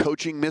a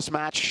coaching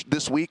mismatch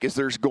this week as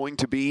there's going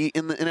to be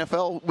in the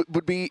NFL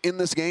would be in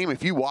this game.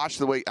 If you watch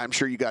the way, I'm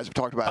sure you guys have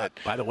talked about it.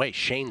 By the way,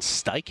 Shane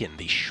Steichen,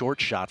 the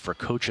short shot for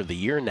Coach of the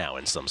Year now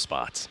in some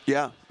spots.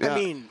 Yeah. I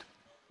mean,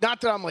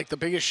 not that I'm like the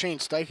biggest Shane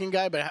Steichen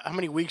guy, but how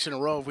many weeks in a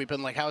row have we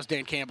been like, how's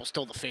Dan Campbell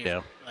still the favorite?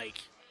 Yeah. Like,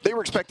 they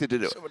were expected to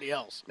do it. Somebody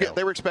else. Yeah,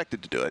 they were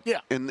expected to do it.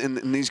 Yeah. And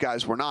these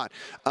guys were not.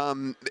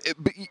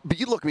 But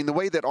you look, I mean, the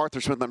way that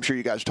Arthur Smith, I'm sure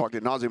you guys talked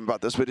ad nauseum about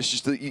this, but it's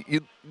just that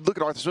you look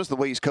at Arthur Smith, the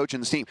way he's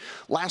coaching this team.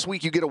 Last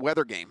week, you get a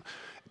weather game.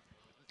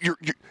 You're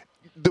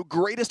the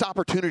greatest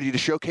opportunity to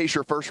showcase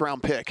your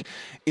first-round pick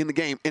in the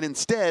game. And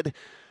instead,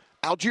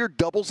 Algier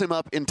doubles him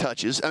up in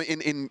touches,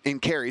 in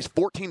carries,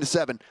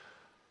 14-7.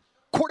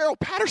 Cordero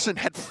Patterson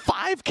had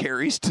 5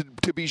 carries to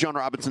Bijan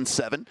Robinson's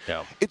 7.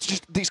 Yeah. It's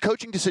just these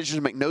coaching decisions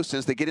make no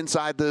sense. They get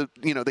inside one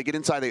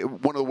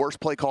of the worst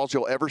play calls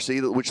you'll ever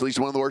see, which leads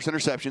to one of the worst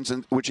interceptions,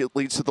 and which it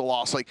leads to the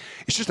loss. Like,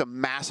 it's just a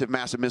massive,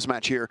 massive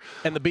mismatch here.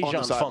 And the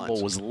Bijan fumble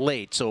was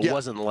late, so it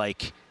wasn't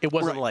like it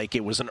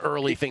was an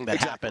early thing that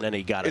happened and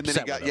he got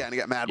upset. And he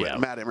got mad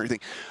at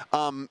everything.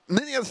 And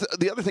then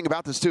the other thing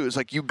about this too is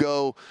like you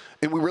go,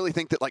 and we really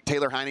think that like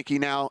Taylor Heineke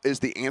now is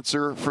the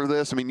answer for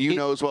this. I mean, you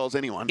know as well as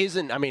anyone.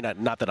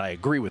 Not that I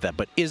agree with that,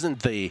 but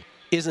isn't the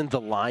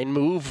line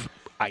move,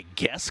 I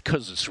guess,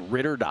 because it's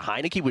Ritter to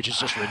Heineke, which is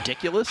just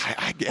ridiculous?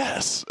 I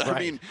guess. Right. I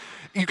mean,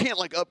 you can't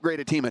like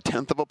upgrade a team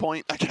 1/10 of a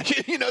point.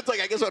 It's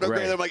like I guess I'd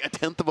upgrade them like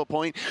 1/10 of a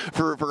point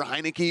for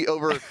Heineke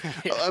over.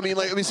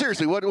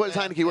 Seriously, what is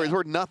Heineke worth? He's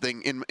worth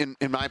nothing in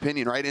my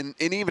opinion, right? And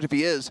even if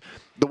he is,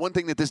 the one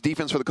thing that this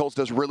defense for the Colts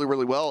does really,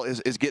 really well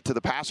is get to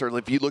the passer. And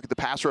if you look at the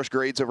pass rush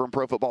grades over in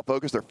Pro Football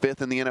Focus, they're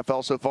 5th in the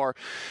NFL so far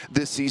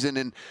this season.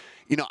 And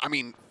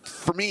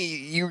for me,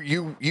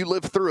 you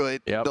lived through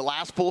it. Yep. The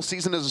last full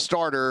season as a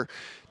starter,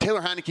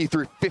 Taylor Heineke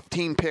threw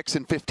 15 picks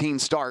and 15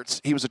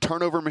 starts. He was a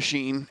turnover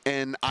machine,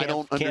 and I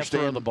don't understand.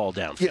 Can't throw the ball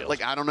downfield.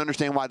 Yeah, I don't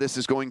understand why this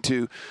is going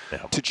to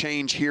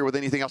change here with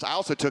anything else. I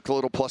also took a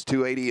little plus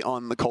 280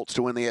 on the Colts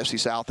to win the AFC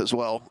South as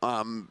well.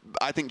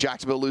 I think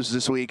Jacksonville loses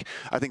this week.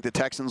 I think the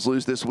Texans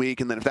lose this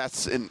week, and then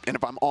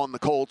if I'm on the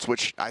Colts,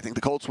 which I think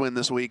the Colts win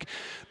this week,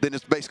 then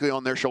it's basically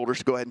on their shoulders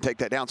to go ahead and take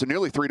that down. So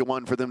nearly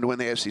 3-1 for them to win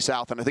the AFC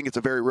South, and I think it's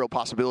a very real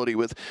possibility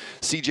with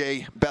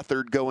C.J.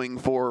 Beathard going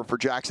for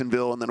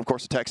Jacksonville, and then of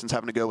course the Texans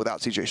having to go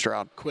without C.J.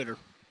 Stroud. Quitter.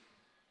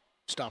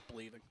 Stop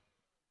believing.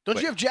 Don't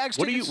you have Jags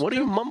tickets? What are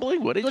you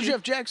mumbling? Don't you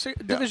have Jags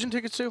division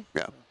tickets too?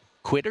 Yeah.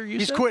 Quitter,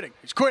 He's quitting.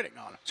 He's quitting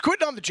on it. He's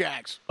quitting on the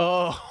Jags.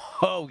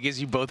 Oh,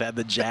 because you both had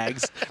the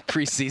Jags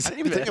preseason. I didn't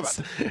even think about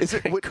it. Is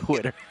it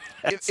Quitter?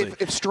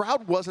 If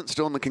Stroud wasn't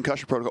still in the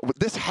concussion protocol,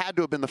 this had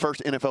to have been the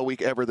first NFL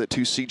week ever that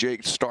 2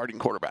 CJ starting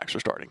quarterbacks are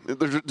starting.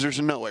 There's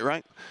no way,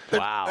 right?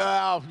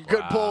 Wow.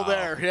 Good pull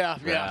there.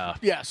 Yeah.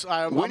 Yes.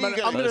 I'm going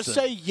to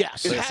say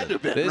yes. It had to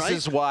have been, This right?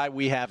 is why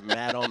we have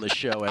Matt on the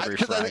show every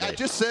Friday. I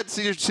just said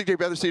CJ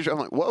Beathard, CJ. I'm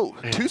like, whoa,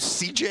 2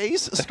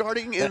 CJs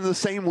starting in the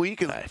same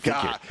week? And I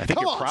think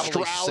you're probably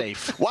finally Stroud.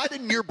 safe. Why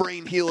didn't your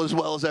brain heal as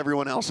well as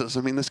everyone else's?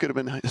 I mean, this could have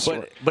been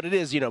historic. But it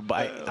is,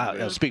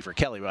 I'll speak for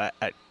Kelly, but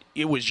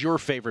it was your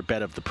favorite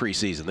bet of the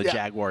preseason, the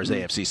Jaguars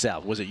AFC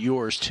South. Was it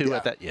yours too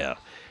at that? Yeah.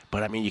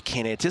 But, I mean, you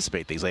can't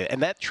anticipate things like that.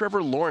 And that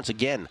Trevor Lawrence,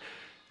 again,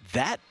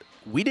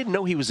 we didn't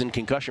know he was in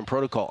concussion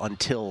protocol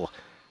until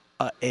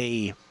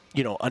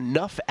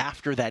enough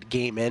after that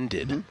game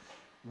ended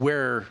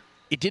where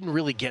it didn't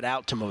really get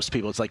out to most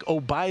people. It's like, oh,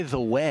 by the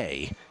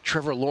way,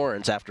 Trevor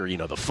Lawrence, after,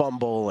 the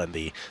fumble and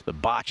the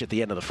botch at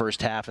the end of the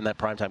first half in that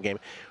primetime game,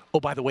 oh,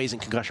 by the way, he's in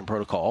concussion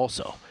protocol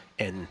also.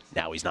 And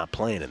now he's not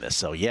playing in this.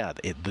 So, yeah,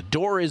 the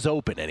door is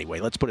open anyway.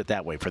 Let's put it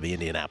that way for the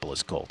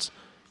Indianapolis Colts.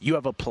 Did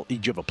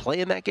you have a play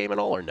in that game at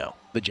all or no?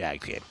 The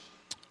Jags game?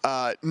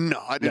 No,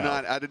 I did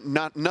not. I did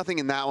not. Nothing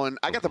in that one.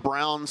 I got the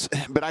Browns,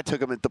 but I took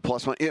them at the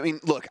 +1. I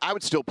mean, look, I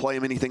would still play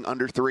them anything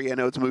under 3. I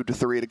know it's moved to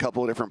 3 at a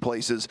couple of different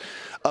places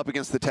up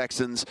against the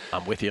Texans.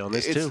 I'm with you on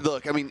this too.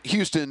 Look, I mean,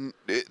 Houston,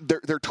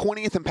 they're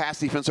 20th in pass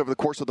defense over the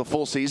course of the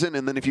full season,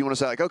 and then if you want to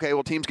say like, okay,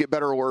 well, teams get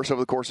better or worse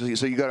over the course of the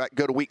season, so you got to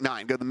go to week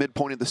 9, go to the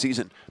midpoint of the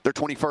season. They're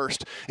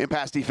 21st in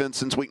pass defense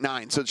since week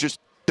 9, so it's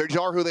just. They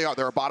are who they are.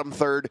 They're a bottom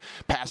third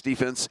pass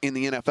defense in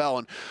the NFL.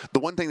 And the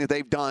one thing that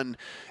they've done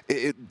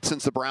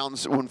since the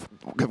Browns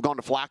have gone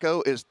to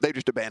Flacco is they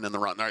just abandoned the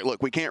run. All right,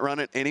 look, we can't run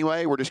it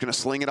anyway. We're just going to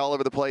sling it all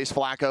over the place.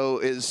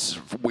 Flacco is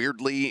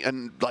weirdly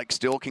and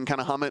still can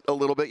kind of hum it a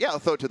little bit. Yeah, I'll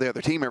throw it to the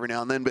other team every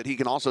now and then, but he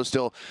can also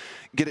still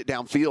get it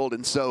downfield.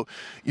 And so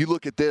you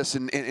look at this,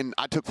 and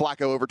I took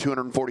Flacco over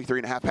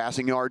 243.5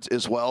 passing yards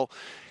as well.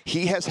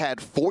 He has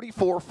had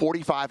 44,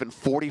 45, and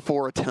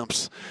 44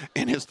 attempts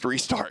in his 3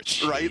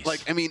 starts, right?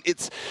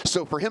 It's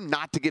so for him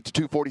not to get to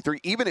 243,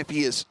 even if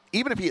he is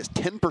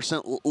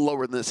 10%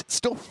 lower than this, it's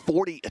still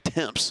 40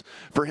 attempts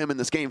for him in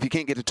this game. If he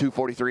can't get to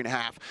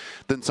 243.5,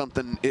 then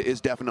something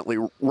is definitely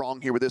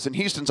wrong here with this. And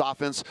Houston's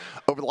offense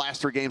over the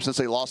last 3 games since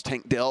they lost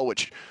Tank Dell,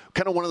 which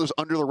kind of one of those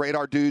under the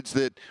radar dudes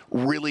that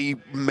really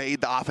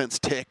made the offense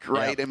tick,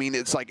 right? Yep. I mean,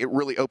 it's like it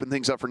really opened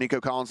things up for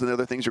Nico Collins and the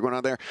other things that are going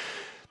on there.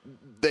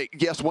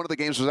 Yes, one of the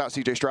games was out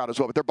C.J. Stroud as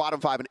well, but they're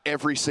bottom 5 in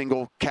every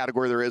single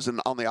category there is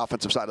on the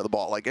offensive side of the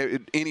ball. Like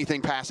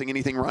anything passing,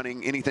 anything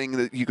running, anything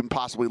that you can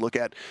possibly look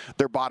at,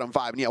 they're bottom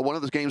 5. And yeah, one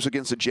of those games was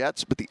against the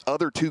Jets, but the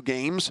other 2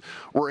 games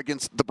were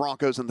against the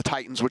Broncos and the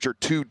Titans, which are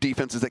 2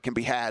 defenses that can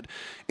be had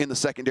in the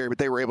secondary, but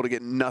they were able to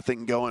get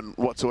nothing going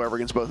whatsoever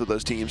against both of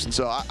those teams. And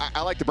so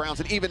I like the Browns,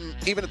 and even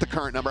at the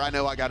current number, I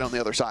know I got it on the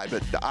other side,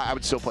 but I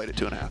would still play it at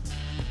 2.5.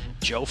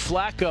 Joe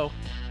Flacco,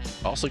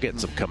 also getting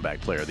some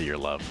comeback player of the year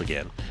love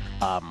again.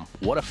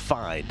 What a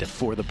find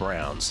for the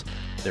Browns.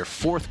 Their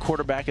 4th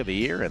quarterback of the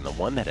year and the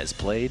one that has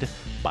played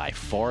by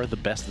far the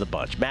best of the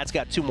bunch. Matt's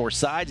got 2 more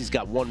sides. He's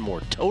got 1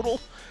 more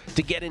total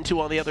to get into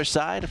on the other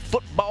side.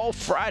 Football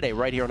Friday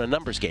right here on A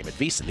Numbers Game at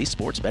VSiN, the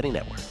Sports Betting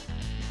Network.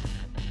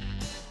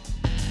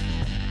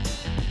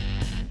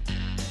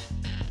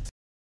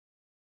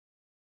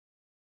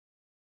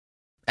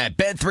 At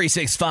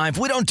Bet365,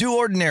 we don't do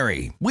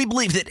ordinary. We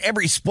believe that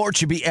every sport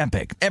should be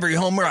epic. Every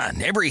home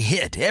run, every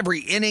hit,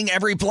 every inning,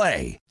 every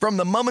play. From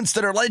the moments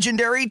that are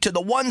legendary to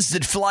the ones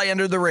that fly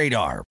under the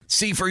radar.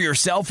 See for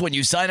yourself when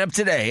you sign up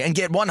today and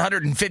get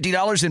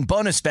 $150 in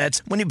bonus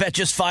bets when you bet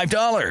just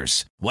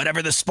 $5.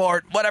 Whatever the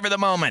sport, whatever the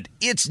moment,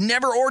 it's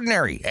never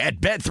ordinary at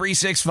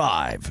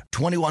Bet365.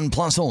 21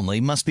 plus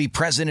only. Must be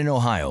present in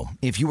Ohio.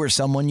 If you or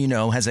someone you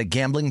know has a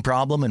gambling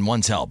problem and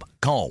wants help,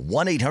 call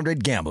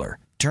 1-800-GAMBLER.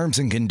 Terms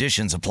and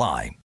conditions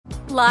apply.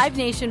 Live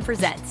Nation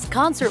presents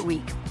Concert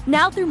Week.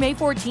 Now through May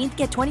 14th,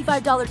 get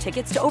 $25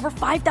 tickets to over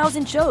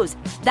 5,000 shows.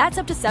 That's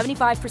up to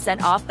 75%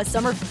 off a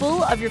summer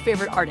full of your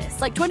favorite artists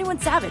like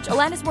 21 Savage,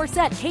 Alanis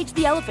Morissette, Cage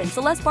the Elephant,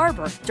 Celeste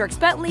Barber, Dierks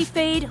Bentley,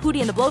 Fade,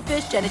 Hootie and the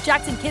Blowfish, Janet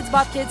Jackson, Kids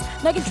Bop Kids,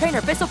 Meghan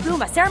Trainor, Bissell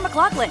Pluma, Sarah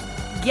McLachlan.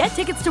 Get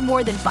tickets to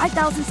more than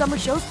 5,000 summer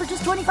shows for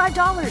just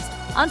 $25.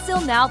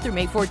 Until now through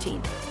May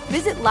 14th.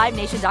 Visit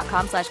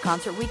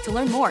LiveNation.com/Concert Week to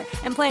learn more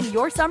and plan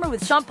your summer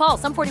with Sean Paul,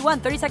 Sum 41,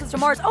 30 Seconds to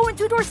Mars, and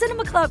Two Door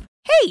Cinema Club.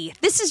 Hey,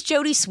 this is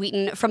Jody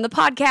Sweeten from the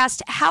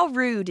podcast How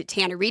Rude,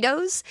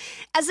 Tanneritos.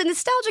 As a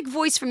nostalgic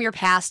voice from your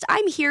past,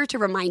 I'm here to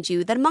remind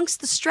you that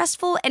amongst the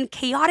stressful and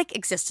chaotic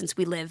existence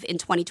we live in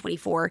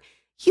 2024,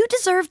 you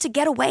deserve to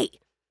get away.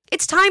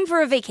 It's time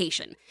for a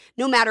vacation,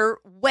 no matter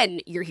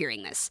when you're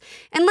hearing this.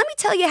 And let me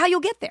tell you how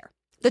you'll get there.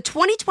 The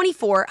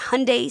 2024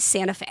 Hyundai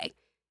Santa Fe.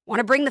 Want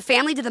to bring the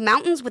family to the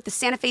mountains with the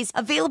Santa Fe's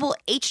available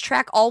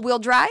H-Track all-wheel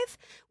drive?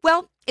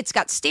 Well, it's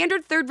got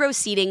standard third-row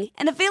seating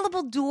and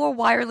available dual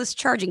wireless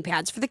charging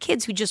pads for the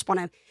kids who just want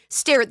to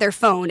stare at their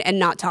phone and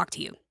not talk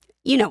to you.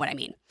 You know what I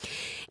mean.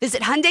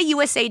 Visit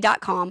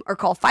HyundaiUSA.com or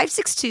call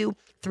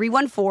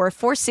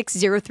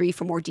 562-314-4603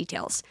 for more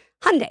details.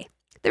 Hyundai,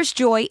 there's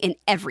joy in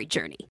every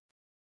journey.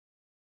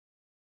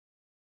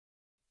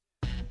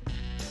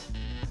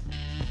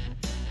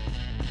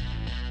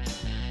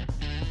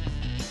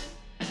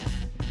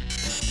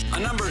 A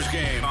A numbers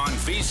game on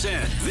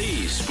VSiN,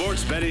 the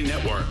sports betting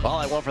network. All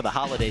I want for the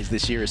holidays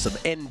this year is some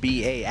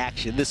NBA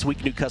action. This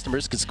week, new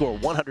customers can score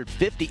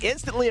 $150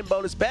 instantly in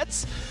bonus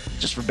bets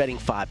just for betting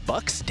 $5.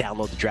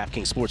 Download the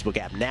DraftKings Sportsbook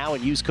app now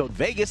and use code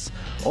VEGAS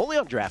only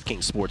on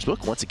DraftKings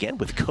Sportsbook. Once again,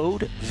 with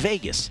code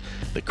VEGAS,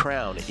 the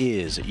crown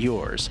is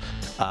yours.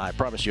 I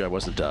promise you I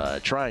wasn't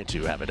trying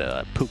to have it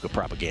a Puka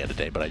propaganda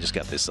day, but I just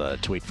got this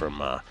tweet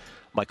from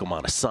Michael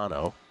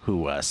Montesano,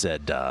 who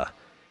said,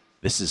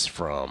 this is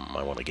from,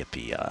 I want to get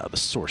the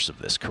source of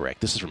this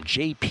correct. This is from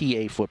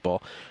JPA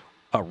Football.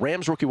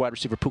 Rams rookie wide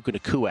receiver Puka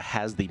Nacua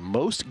has the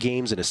most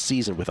games in a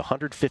season with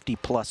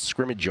 150-plus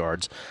scrimmage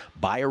yards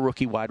by a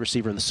rookie wide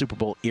receiver in the Super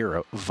Bowl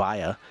era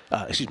via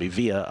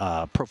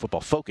Pro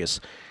Football Focus.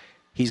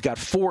 He's got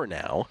 4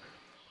 now.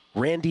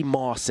 Randy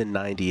Moss in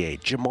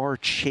 98, Jamar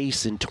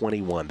Chase in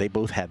 21. They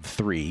both had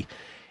 3.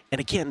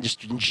 And again,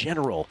 just in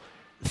general,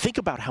 think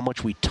about how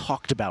much we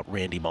talked about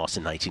Randy Moss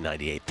in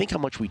 1998. Think how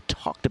much we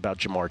talked about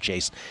Jamar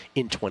Chase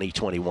in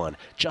 2021.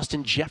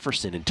 Justin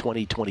Jefferson in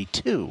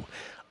 2022.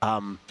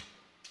 And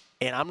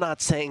I'm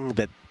not saying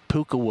that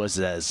Puka was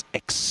as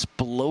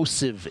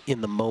explosive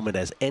in the moment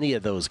as any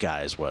of those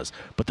guys was,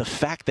 but the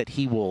fact that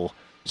he will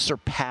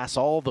surpass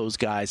all those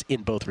guys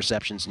in both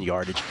receptions and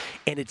yardage,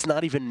 and it's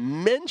not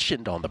even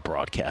mentioned on the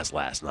broadcast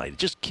last night. It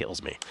just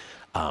kills me.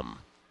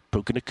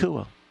 Puka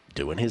Nacua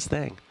doing his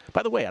thing.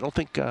 By the way, I don't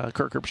think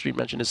Kirk Herbstreit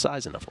mentioned his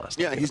size enough last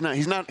night.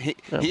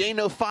 Yeah, he ain't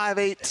no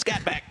 5'8"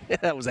 scat back.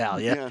 That was Al,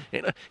 yeah.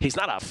 He's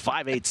not a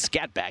 5'8"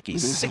 scat back.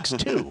 He's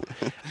 6'2".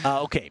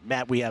 Okay,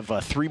 Matt, we have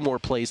 3 more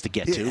plays to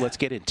get to. Let's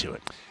get into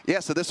it. Yeah,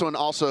 so this one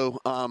also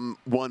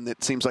one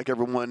that seems like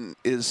everyone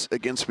is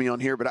against me on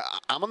here, but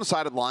I'm on the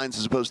side of the Lions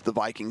as opposed to the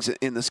Vikings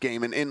in this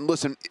game. And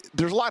listen,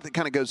 there's a lot that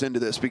kind of goes into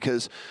this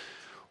because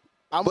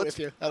I'm with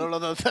you. I don't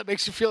know if that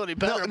makes you feel any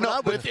better, but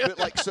I'm with you. But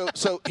like,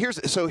 so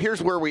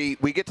here's where we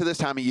get to this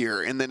time of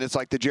year, and then it's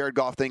like the Jared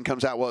Goff thing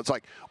comes out. Well, it's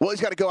like, well,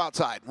 he's got to go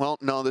outside. Well,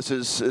 no, this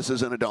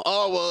is in a dome.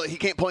 Oh, well, he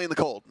can't play in the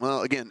cold.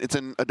 Well, again, it's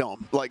in a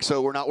dome. Like,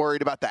 so we're not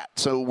worried about that.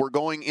 So we're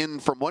going in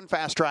from one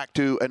fast track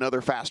to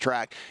another fast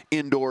track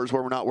indoors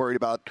where we're not worried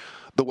about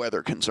the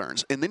weather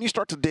concerns. And then you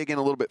start to dig in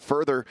a little bit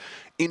further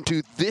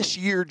into this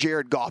year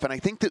Jared Goff. And I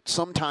think that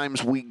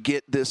sometimes we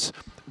get this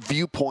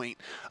viewpoint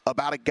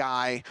about a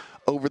guy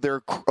over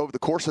the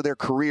course of their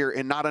career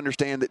and not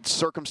understand that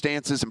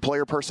circumstances and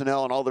player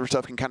personnel and all their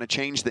stuff can kind of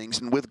change things.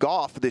 And with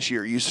Goff this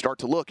year, you start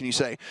to look and you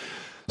say,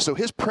 so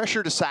his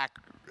pressure to sack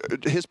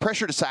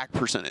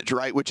percentage,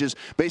 right, which is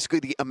basically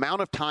the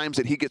amount of times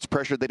that he gets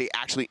pressured that he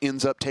actually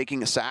ends up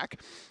taking a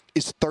sack,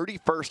 is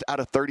 31st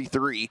out of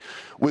 33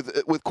 with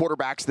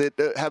quarterbacks that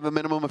have a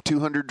minimum of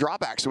 200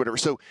 dropbacks or whatever.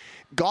 So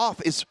Goff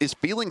is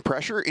feeling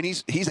pressure, and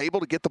he's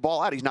able to get the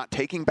ball out. He's not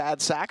taking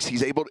bad sacks.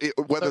 He's able to,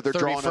 whether they're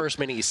drawing 31st,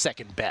 meaning he's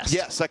second best.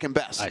 Yeah, second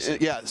best.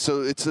 Yeah,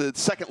 so it's the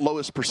second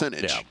lowest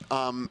percentage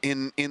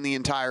in the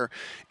entire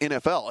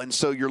NFL. And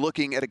so you're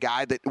looking at a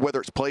guy that,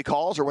 whether it's play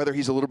calls or whether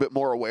he's a little bit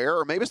more aware,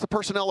 or maybe it's the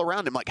personnel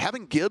around him, like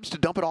having Gibbs to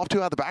dump it off to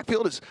out of the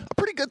backfield is a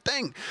pretty good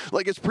thing.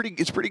 Like it's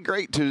pretty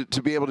great to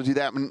be able to do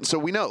that. And so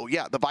we know,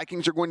 yeah, the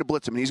Vikings are going to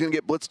blitz him, and he's going to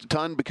get blitzed a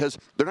ton because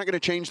they're not going to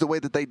change the way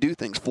that they do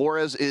things.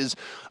 Flores is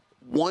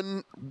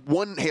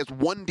has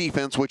one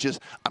defense, which is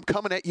I'm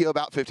coming at you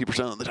about 50%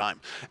 of the time.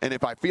 And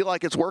if I feel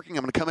like it's working,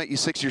 I'm going to come at you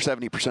 60 or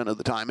 70% of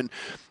the time. And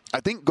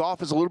I think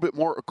Goff is a little bit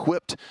more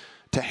equipped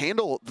to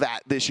handle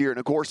that this year. And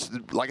of course,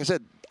 like I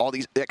said, all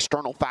these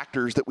external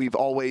factors that we've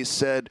always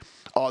said,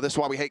 oh, this is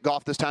why we hate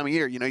Goff this time of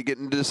year. You know, you get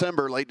into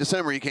late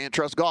December, you can't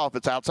trust Goff.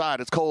 It's outside,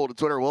 it's cold,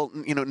 it's whatever. Well,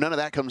 you know, none of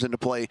that comes into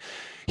play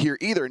here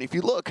either. And if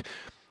you look,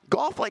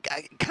 Goff, like,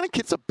 kind of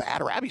gets a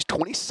bad rap. He's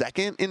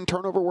 22nd in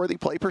turnover-worthy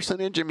play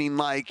percentage. I mean,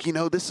 like, you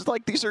know, this is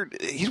like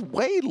he's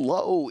way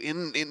low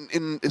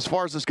in as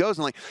far as this goes.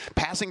 And like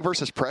passing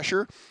versus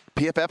pressure,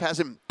 PFF has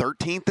him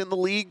 13th in the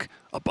league,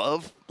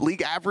 above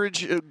league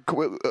average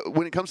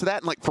when it comes to that.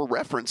 And like for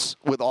reference,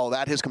 with all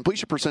that, his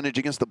completion percentage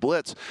against the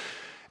blitz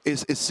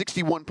is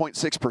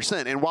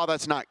 61.6%. And while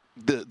that's not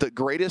the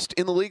greatest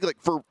in the league,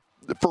 like for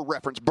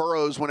reference,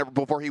 Burrows,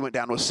 before he went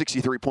down, was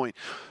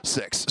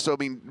 63.6. So, I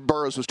mean,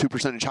 Burrows was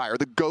 2% higher.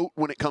 The GOAT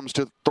when it comes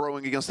to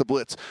throwing against the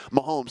blitz,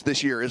 Mahomes,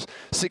 this year is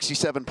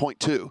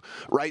 67.2,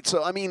 right?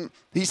 So, I mean,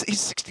 he's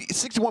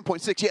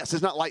 61.6. Yes,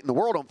 it's not lighting the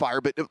world on fire,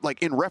 but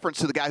like in reference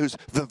to the guy who's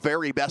the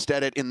very best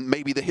at it in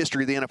maybe the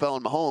history of the NFL,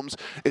 and Mahomes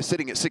is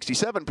sitting at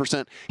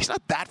 67%, he's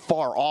not that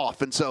far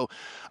off. And so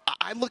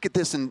I look at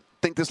this and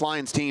think this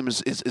Lions team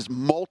is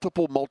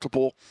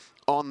multiple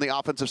on the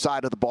offensive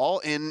side of the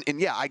ball. And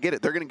yeah, I get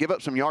it. They're going to give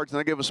up some yards and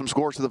they're going to give us some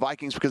scores to the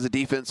Vikings because the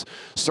defense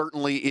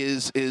certainly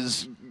is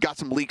got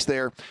some leaks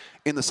there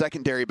in the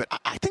secondary. But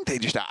I think they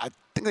can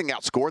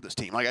outscore this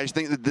team. Like, I just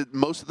think that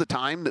most of the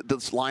time that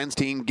this Lions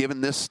team,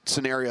 given this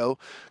scenario,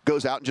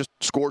 goes out and just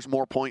scores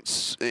more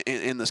points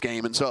in this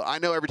game. And so I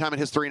know every time it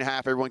hits 3.5,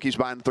 everyone keeps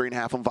buying the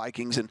 3.5 on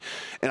Vikings. And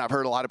I've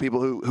heard a lot of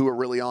people who are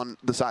really on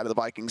the side of the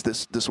Vikings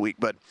this week.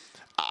 But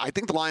I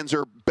think the Lions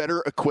are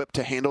better equipped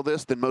to handle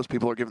this than most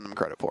people are giving them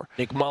credit for.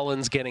 Nick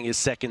Mullins getting his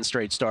second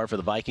straight start for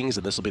the Vikings,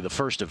 and this will be the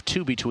first of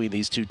two between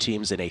these two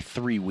teams in a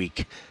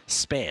 3-week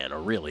span, or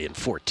really in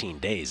 14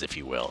 days, if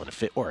you will,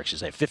 or I should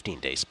say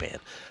 15-day span.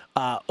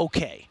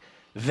 Okay.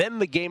 Then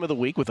the game of the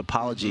week, with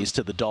apologies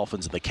to the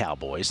Dolphins and the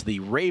Cowboys, the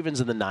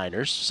Ravens and the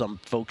Niners. Some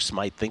folks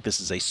might think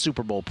this is a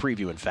Super Bowl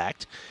preview. In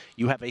fact,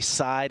 you have a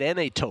side and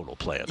a total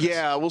play on this.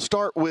 Yeah, we'll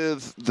start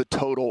with the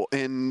total,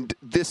 and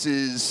this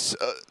is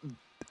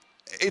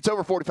it's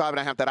over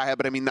 45.5 that I have,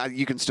 but I mean,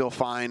 you can still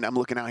find, I'm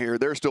looking out here,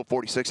 there's still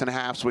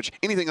 46.5, which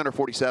anything under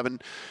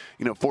 47,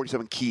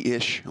 47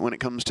 key-ish when it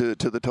comes to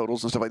the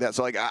totals and stuff like that.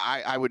 So, like,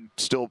 I would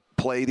still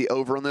play the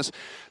over on this.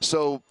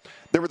 So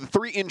there were the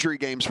 3 injury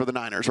games for the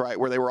Niners, right,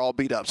 where they were all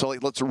beat up. So,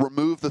 like, let's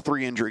remove the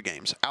 3 injury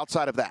games.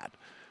 Outside of that,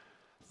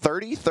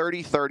 30,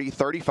 30, 30,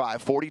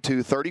 35,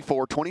 42,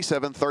 34,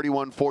 27,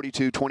 31,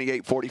 42,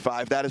 28,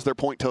 45. That is their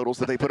point totals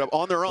that they put up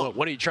on their own. Well,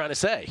 what are you trying to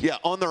say? Yeah,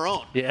 on their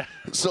own. Yeah.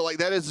 So, like,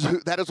 that is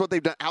what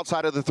they've done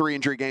outside of the 3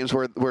 injury games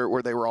where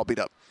they were all beat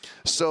up.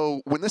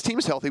 So when this team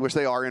is healthy, which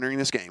they are entering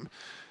this game,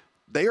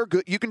 they are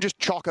good. You can just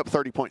chalk up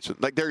 30 points.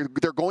 Like, they're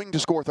going to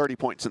score 30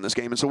 points in this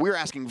game. And so we're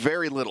asking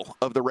very little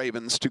of the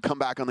Ravens to come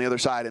back on the other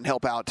side and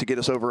help out to get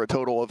us over a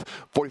total of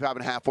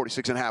 45.5,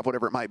 46.5,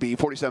 whatever it might be.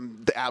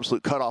 47, the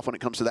absolute cutoff when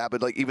it comes to that.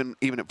 But, like, even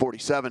at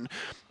 47,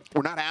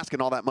 we're not asking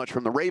all that much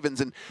from the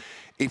Ravens. And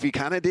if you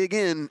kind of dig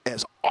in,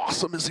 as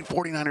awesome as the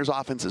 49ers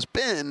offense has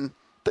been,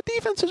 the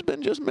defense has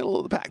been just middle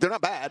of the pack. They're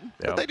not bad,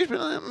 but they've just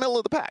been in the middle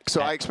of the pack.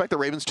 So I expect the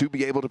Ravens to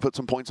be able to put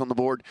some points on the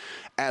board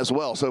as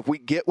well. So if we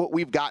get what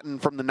we've gotten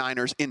from the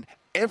Niners in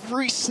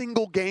every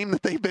single game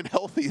that they've been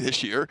healthy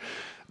this year,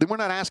 then we're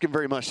not asking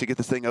very much to get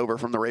this thing over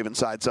from the Ravens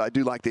side. So I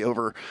do like the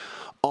over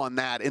on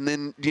that. And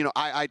then,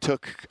 I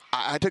took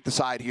the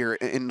side here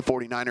in the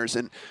 49ers.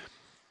 And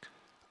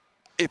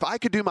if I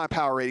could do my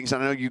power ratings,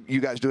 and I know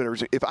you guys do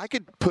it if I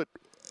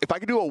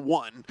could do a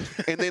 1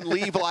 and then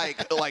leave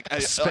like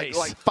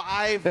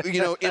 5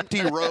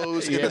 empty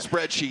rows in the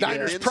spreadsheet,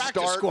 Niners and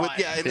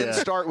then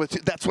start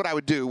with that's what I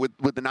would do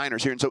with the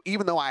Niners here. And so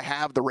even though I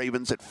have the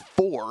Ravens at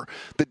 4,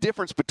 the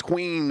difference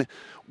between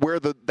where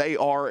they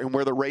are and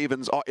where the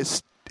Ravens are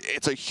it's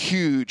a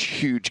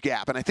huge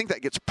gap. And I think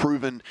that gets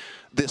proven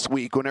this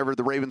week whenever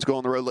the Ravens go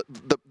on the road.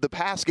 The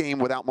pass game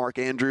without Mark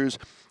Andrews,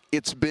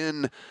 it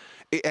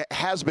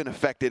has been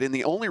affected, and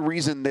the only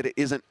reason that it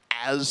isn't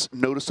as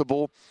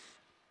noticeable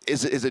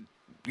is it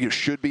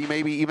should be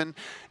maybe even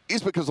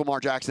is because Lamar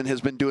Jackson has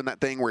been doing that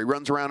thing where he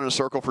runs around in a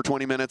circle for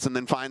 20 minutes and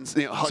then finds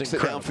hucks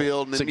it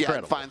downfield and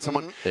then finds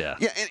someone.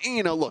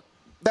 And look,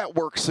 that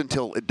works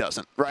until it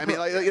doesn't, right?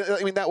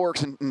 I mean that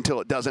works until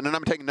it doesn't. And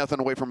I'm taking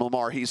nothing away from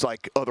Lamar. He's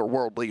like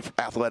otherworldly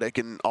athletic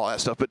and all that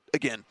stuff. But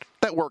again,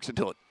 that works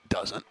until it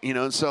doesn't.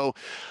 And so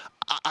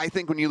I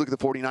think when you look at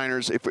the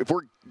 49ers, if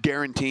we're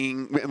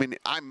guaranteeing, I mean,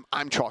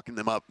 I'm chalking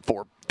them up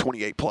for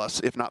 28 plus,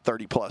 if not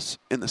 30 plus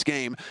in this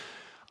game.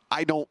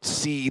 I don't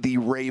see the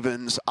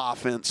Ravens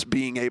offense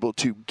being able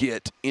to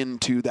get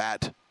into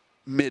that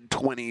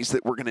mid-20s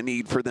that we're going to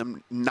need for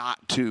them not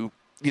to,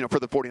 for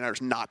the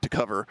 49ers not to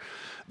cover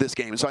this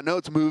game. So I know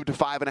it's moved to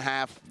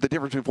 5.5. The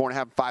difference between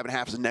 4.5 and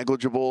 5.5 is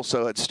negligible.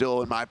 So it's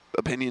still, in my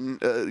opinion,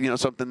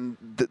 something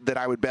that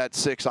I would bet.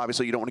 6,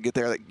 obviously you don't want to get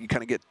there. You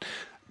kind of get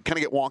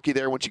wonky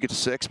there once you get to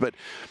 6. But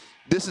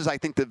this is, I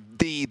think,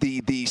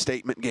 the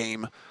statement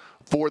game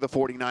for the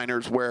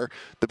 49ers, where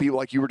the people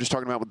like you were just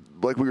talking about,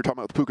 like we were talking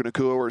about with Puka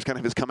Nacua, where it's kind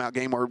of his come-out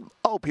game where,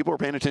 people are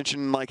paying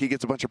attention, like he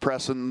gets a bunch of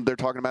press and they're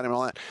talking about him and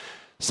all that.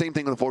 Same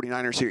thing with the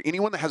 49ers here.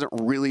 Anyone that hasn't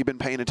really been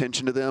paying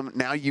attention to them,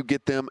 now you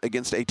get them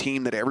against a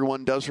team that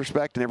everyone does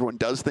respect and everyone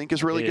does think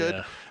is really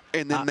good,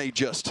 and then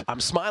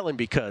I'm smiling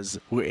because,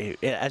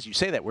 as you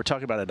say that, we're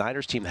talking about a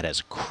Niners team that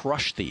has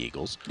crushed the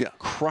Eagles,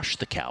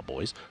 crushed the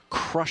Cowboys,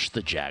 crushed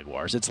the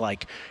Jaguars. It's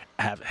like,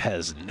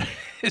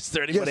 is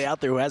there anybody out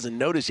there who hasn't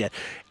noticed yet?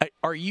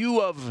 Are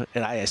you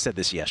and I said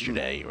this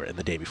yesterday or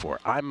the day before,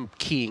 I'm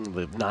keying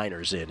the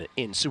Niners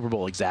in Super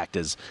Bowl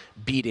exactas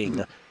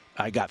beating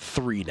I got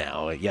 3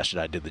 now.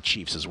 Yesterday I did the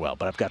Chiefs as well.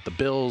 But I've got the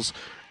Bills,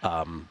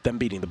 them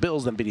beating the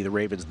Bills, them beating the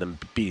Ravens, them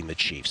beating the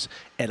Chiefs.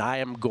 And I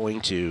am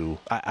going to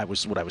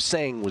what I was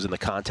saying was in the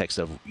context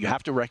of you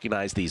have to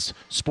recognize these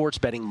sports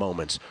betting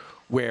moments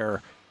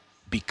where,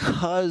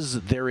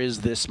 because there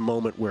is this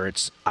moment where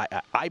it's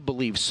I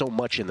believe so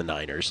much in the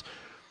Niners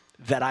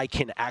that I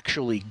can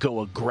actually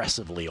go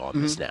aggressively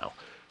on this now.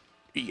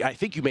 I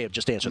think you may have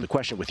just answered the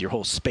question with your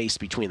whole space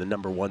between the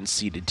number 1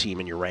 seeded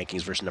team in your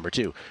rankings versus number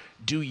 2.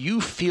 Do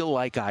you feel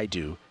like I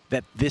do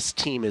that this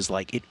team is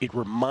like, it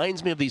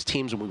reminds me of these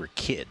teams when we were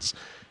kids,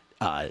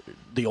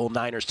 the old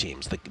Niners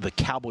teams, the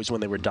Cowboys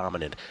when they were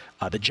dominant,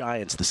 the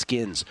Giants, the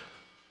Skins.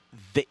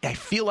 I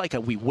feel like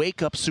we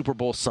wake up Super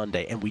Bowl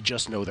Sunday and we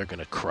just know they're going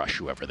to crush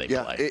whoever they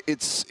play.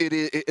 It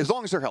is as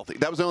long as they're healthy.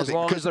 That was the only thing.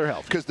 As long as they're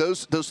healthy.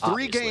 Because those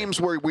 3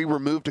 games where we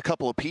removed a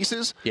couple of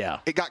pieces,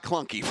 it got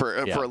clunky for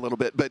a little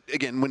bit. But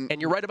again,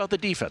 and you're right about the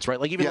defense, right?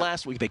 Like even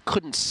last week, they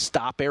couldn't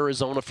stop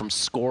Arizona from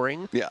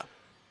scoring. Yeah.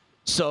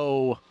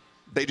 So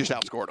They just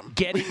outscored them.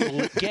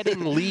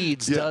 Getting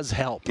leads does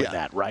help with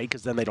that, right?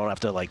 Because then they don't have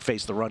to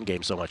face the run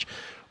game so much.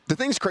 The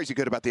thing's crazy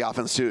good about the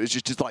offense, too, is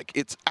just like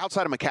it's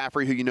outside of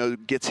McCaffrey, who,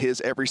 gets his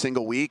every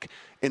single week.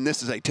 And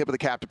this is a tip of the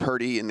cap to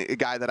Purdy, and a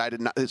guy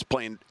that is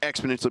playing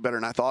exponentially better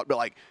than I thought.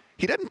 But,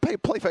 he doesn't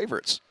play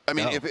favorites. I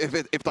mean, if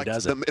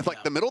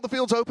the middle of the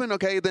field's open,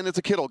 okay, then it's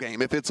a Kittle game.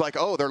 If it's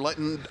they're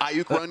letting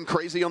Ayuk run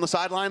crazy on the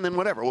sideline, then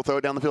whatever, we'll throw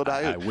it down the field to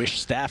Ayuk. I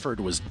wish Stafford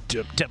was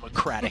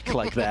democratic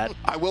like that.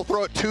 I will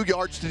throw it 2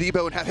 yards to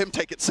Debo and have him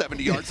take it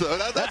 70 yards. So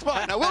that's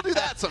fine. I will do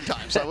that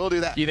sometimes. I will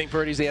do that. You think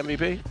Purdy's the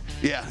MVP?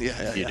 Yeah.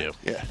 You do?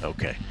 Yeah.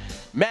 Okay.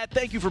 Matt,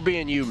 thank you for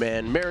being you,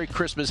 man. Merry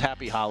Christmas,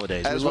 happy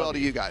holidays. As well to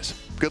you guys.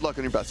 Good luck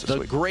on your bets this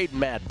week. The great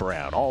Matt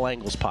Brown, All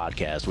Angles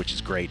podcast, which is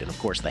great, and of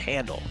course The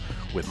Handle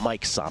with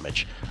Mike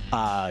Somich.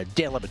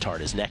 Dan Le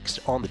Batard is next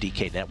on the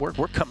DK Network.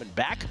 We're coming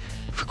back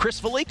for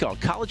Chris Valika on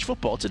college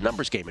football. It's a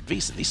numbers game at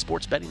VSiN, the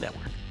Sports Betting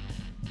Network.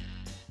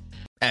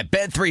 At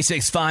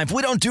Bet365,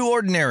 we don't do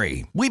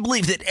ordinary. We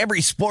believe that every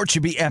sport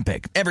should be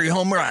epic. Every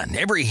home run,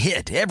 every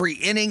hit, every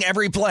inning,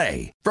 every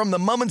play. From the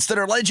moments that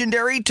are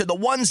legendary to the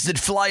ones that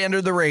fly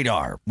under the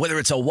radar. Whether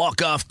it's a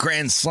walk-off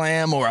grand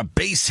slam or a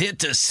base hit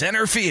to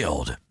center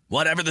field.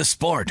 Whatever the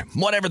sport,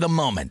 whatever the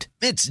moment.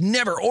 It's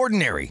never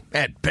ordinary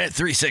at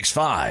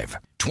Bet365.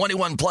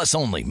 21 plus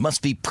only. Must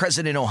be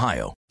present in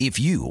Ohio. If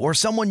you or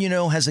someone you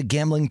know has a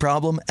gambling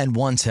problem and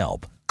wants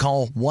help,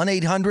 call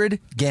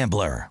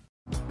 1-800-GAMBLER.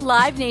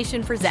 Live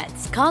Nation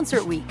presents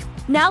Concert Week.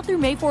 Now through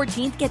May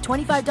 14th, get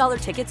 $25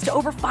 tickets to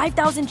over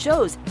 5,000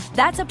 shows.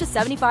 That's up to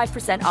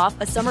 75% off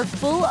a summer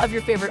full of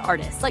your favorite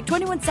artists like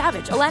 21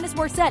 Savage, Alanis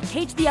Morissette,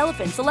 Cage the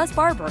Elephant, Celeste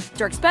Barber,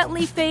 Dierks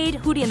Bentley, Fade,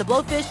 Hootie and the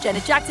Blowfish,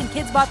 Janet Jackson,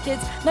 Kids Bop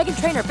Kids, Meghan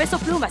Trainor, Peso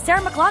Pluma,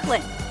 Sarah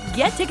McLachlan.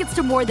 Get tickets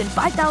to more than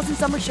 5,000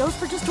 summer shows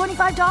for just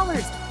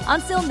 $25.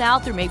 Until now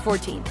through May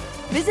 14th.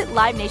 Visit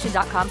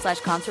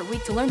LiveNation.com/Concert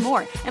Week to learn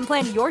more and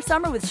plan your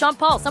summer with Sean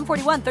Paul, Sum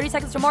 41, 30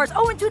 Seconds to Mars,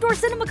 and Two Door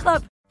Cinema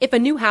Club. If a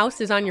new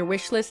house is on your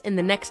wish list in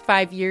the next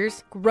 5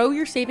 years, grow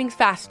your savings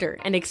faster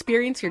and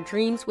experience your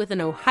dreams with an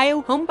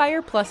Ohio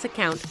Homebuyer Plus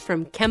account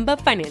from Kemba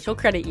Financial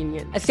Credit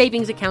Union. A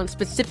savings account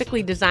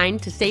specifically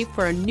designed to save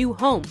for a new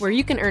home where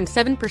you can earn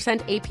 7%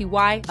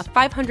 APY,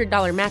 a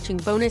 $500 matching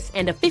bonus,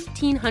 and a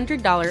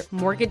 $1,500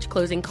 mortgage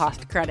closing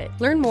cost credit.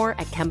 Learn more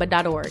at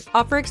Kemba.org.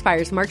 Offer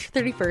expires March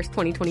 31st,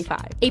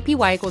 2025.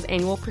 APY equals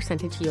annual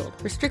percentage yield.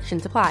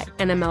 Restrictions apply.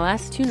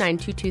 NMLS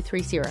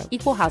 292230.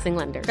 Equal housing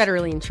lender.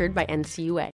 Federally insured by NCUA.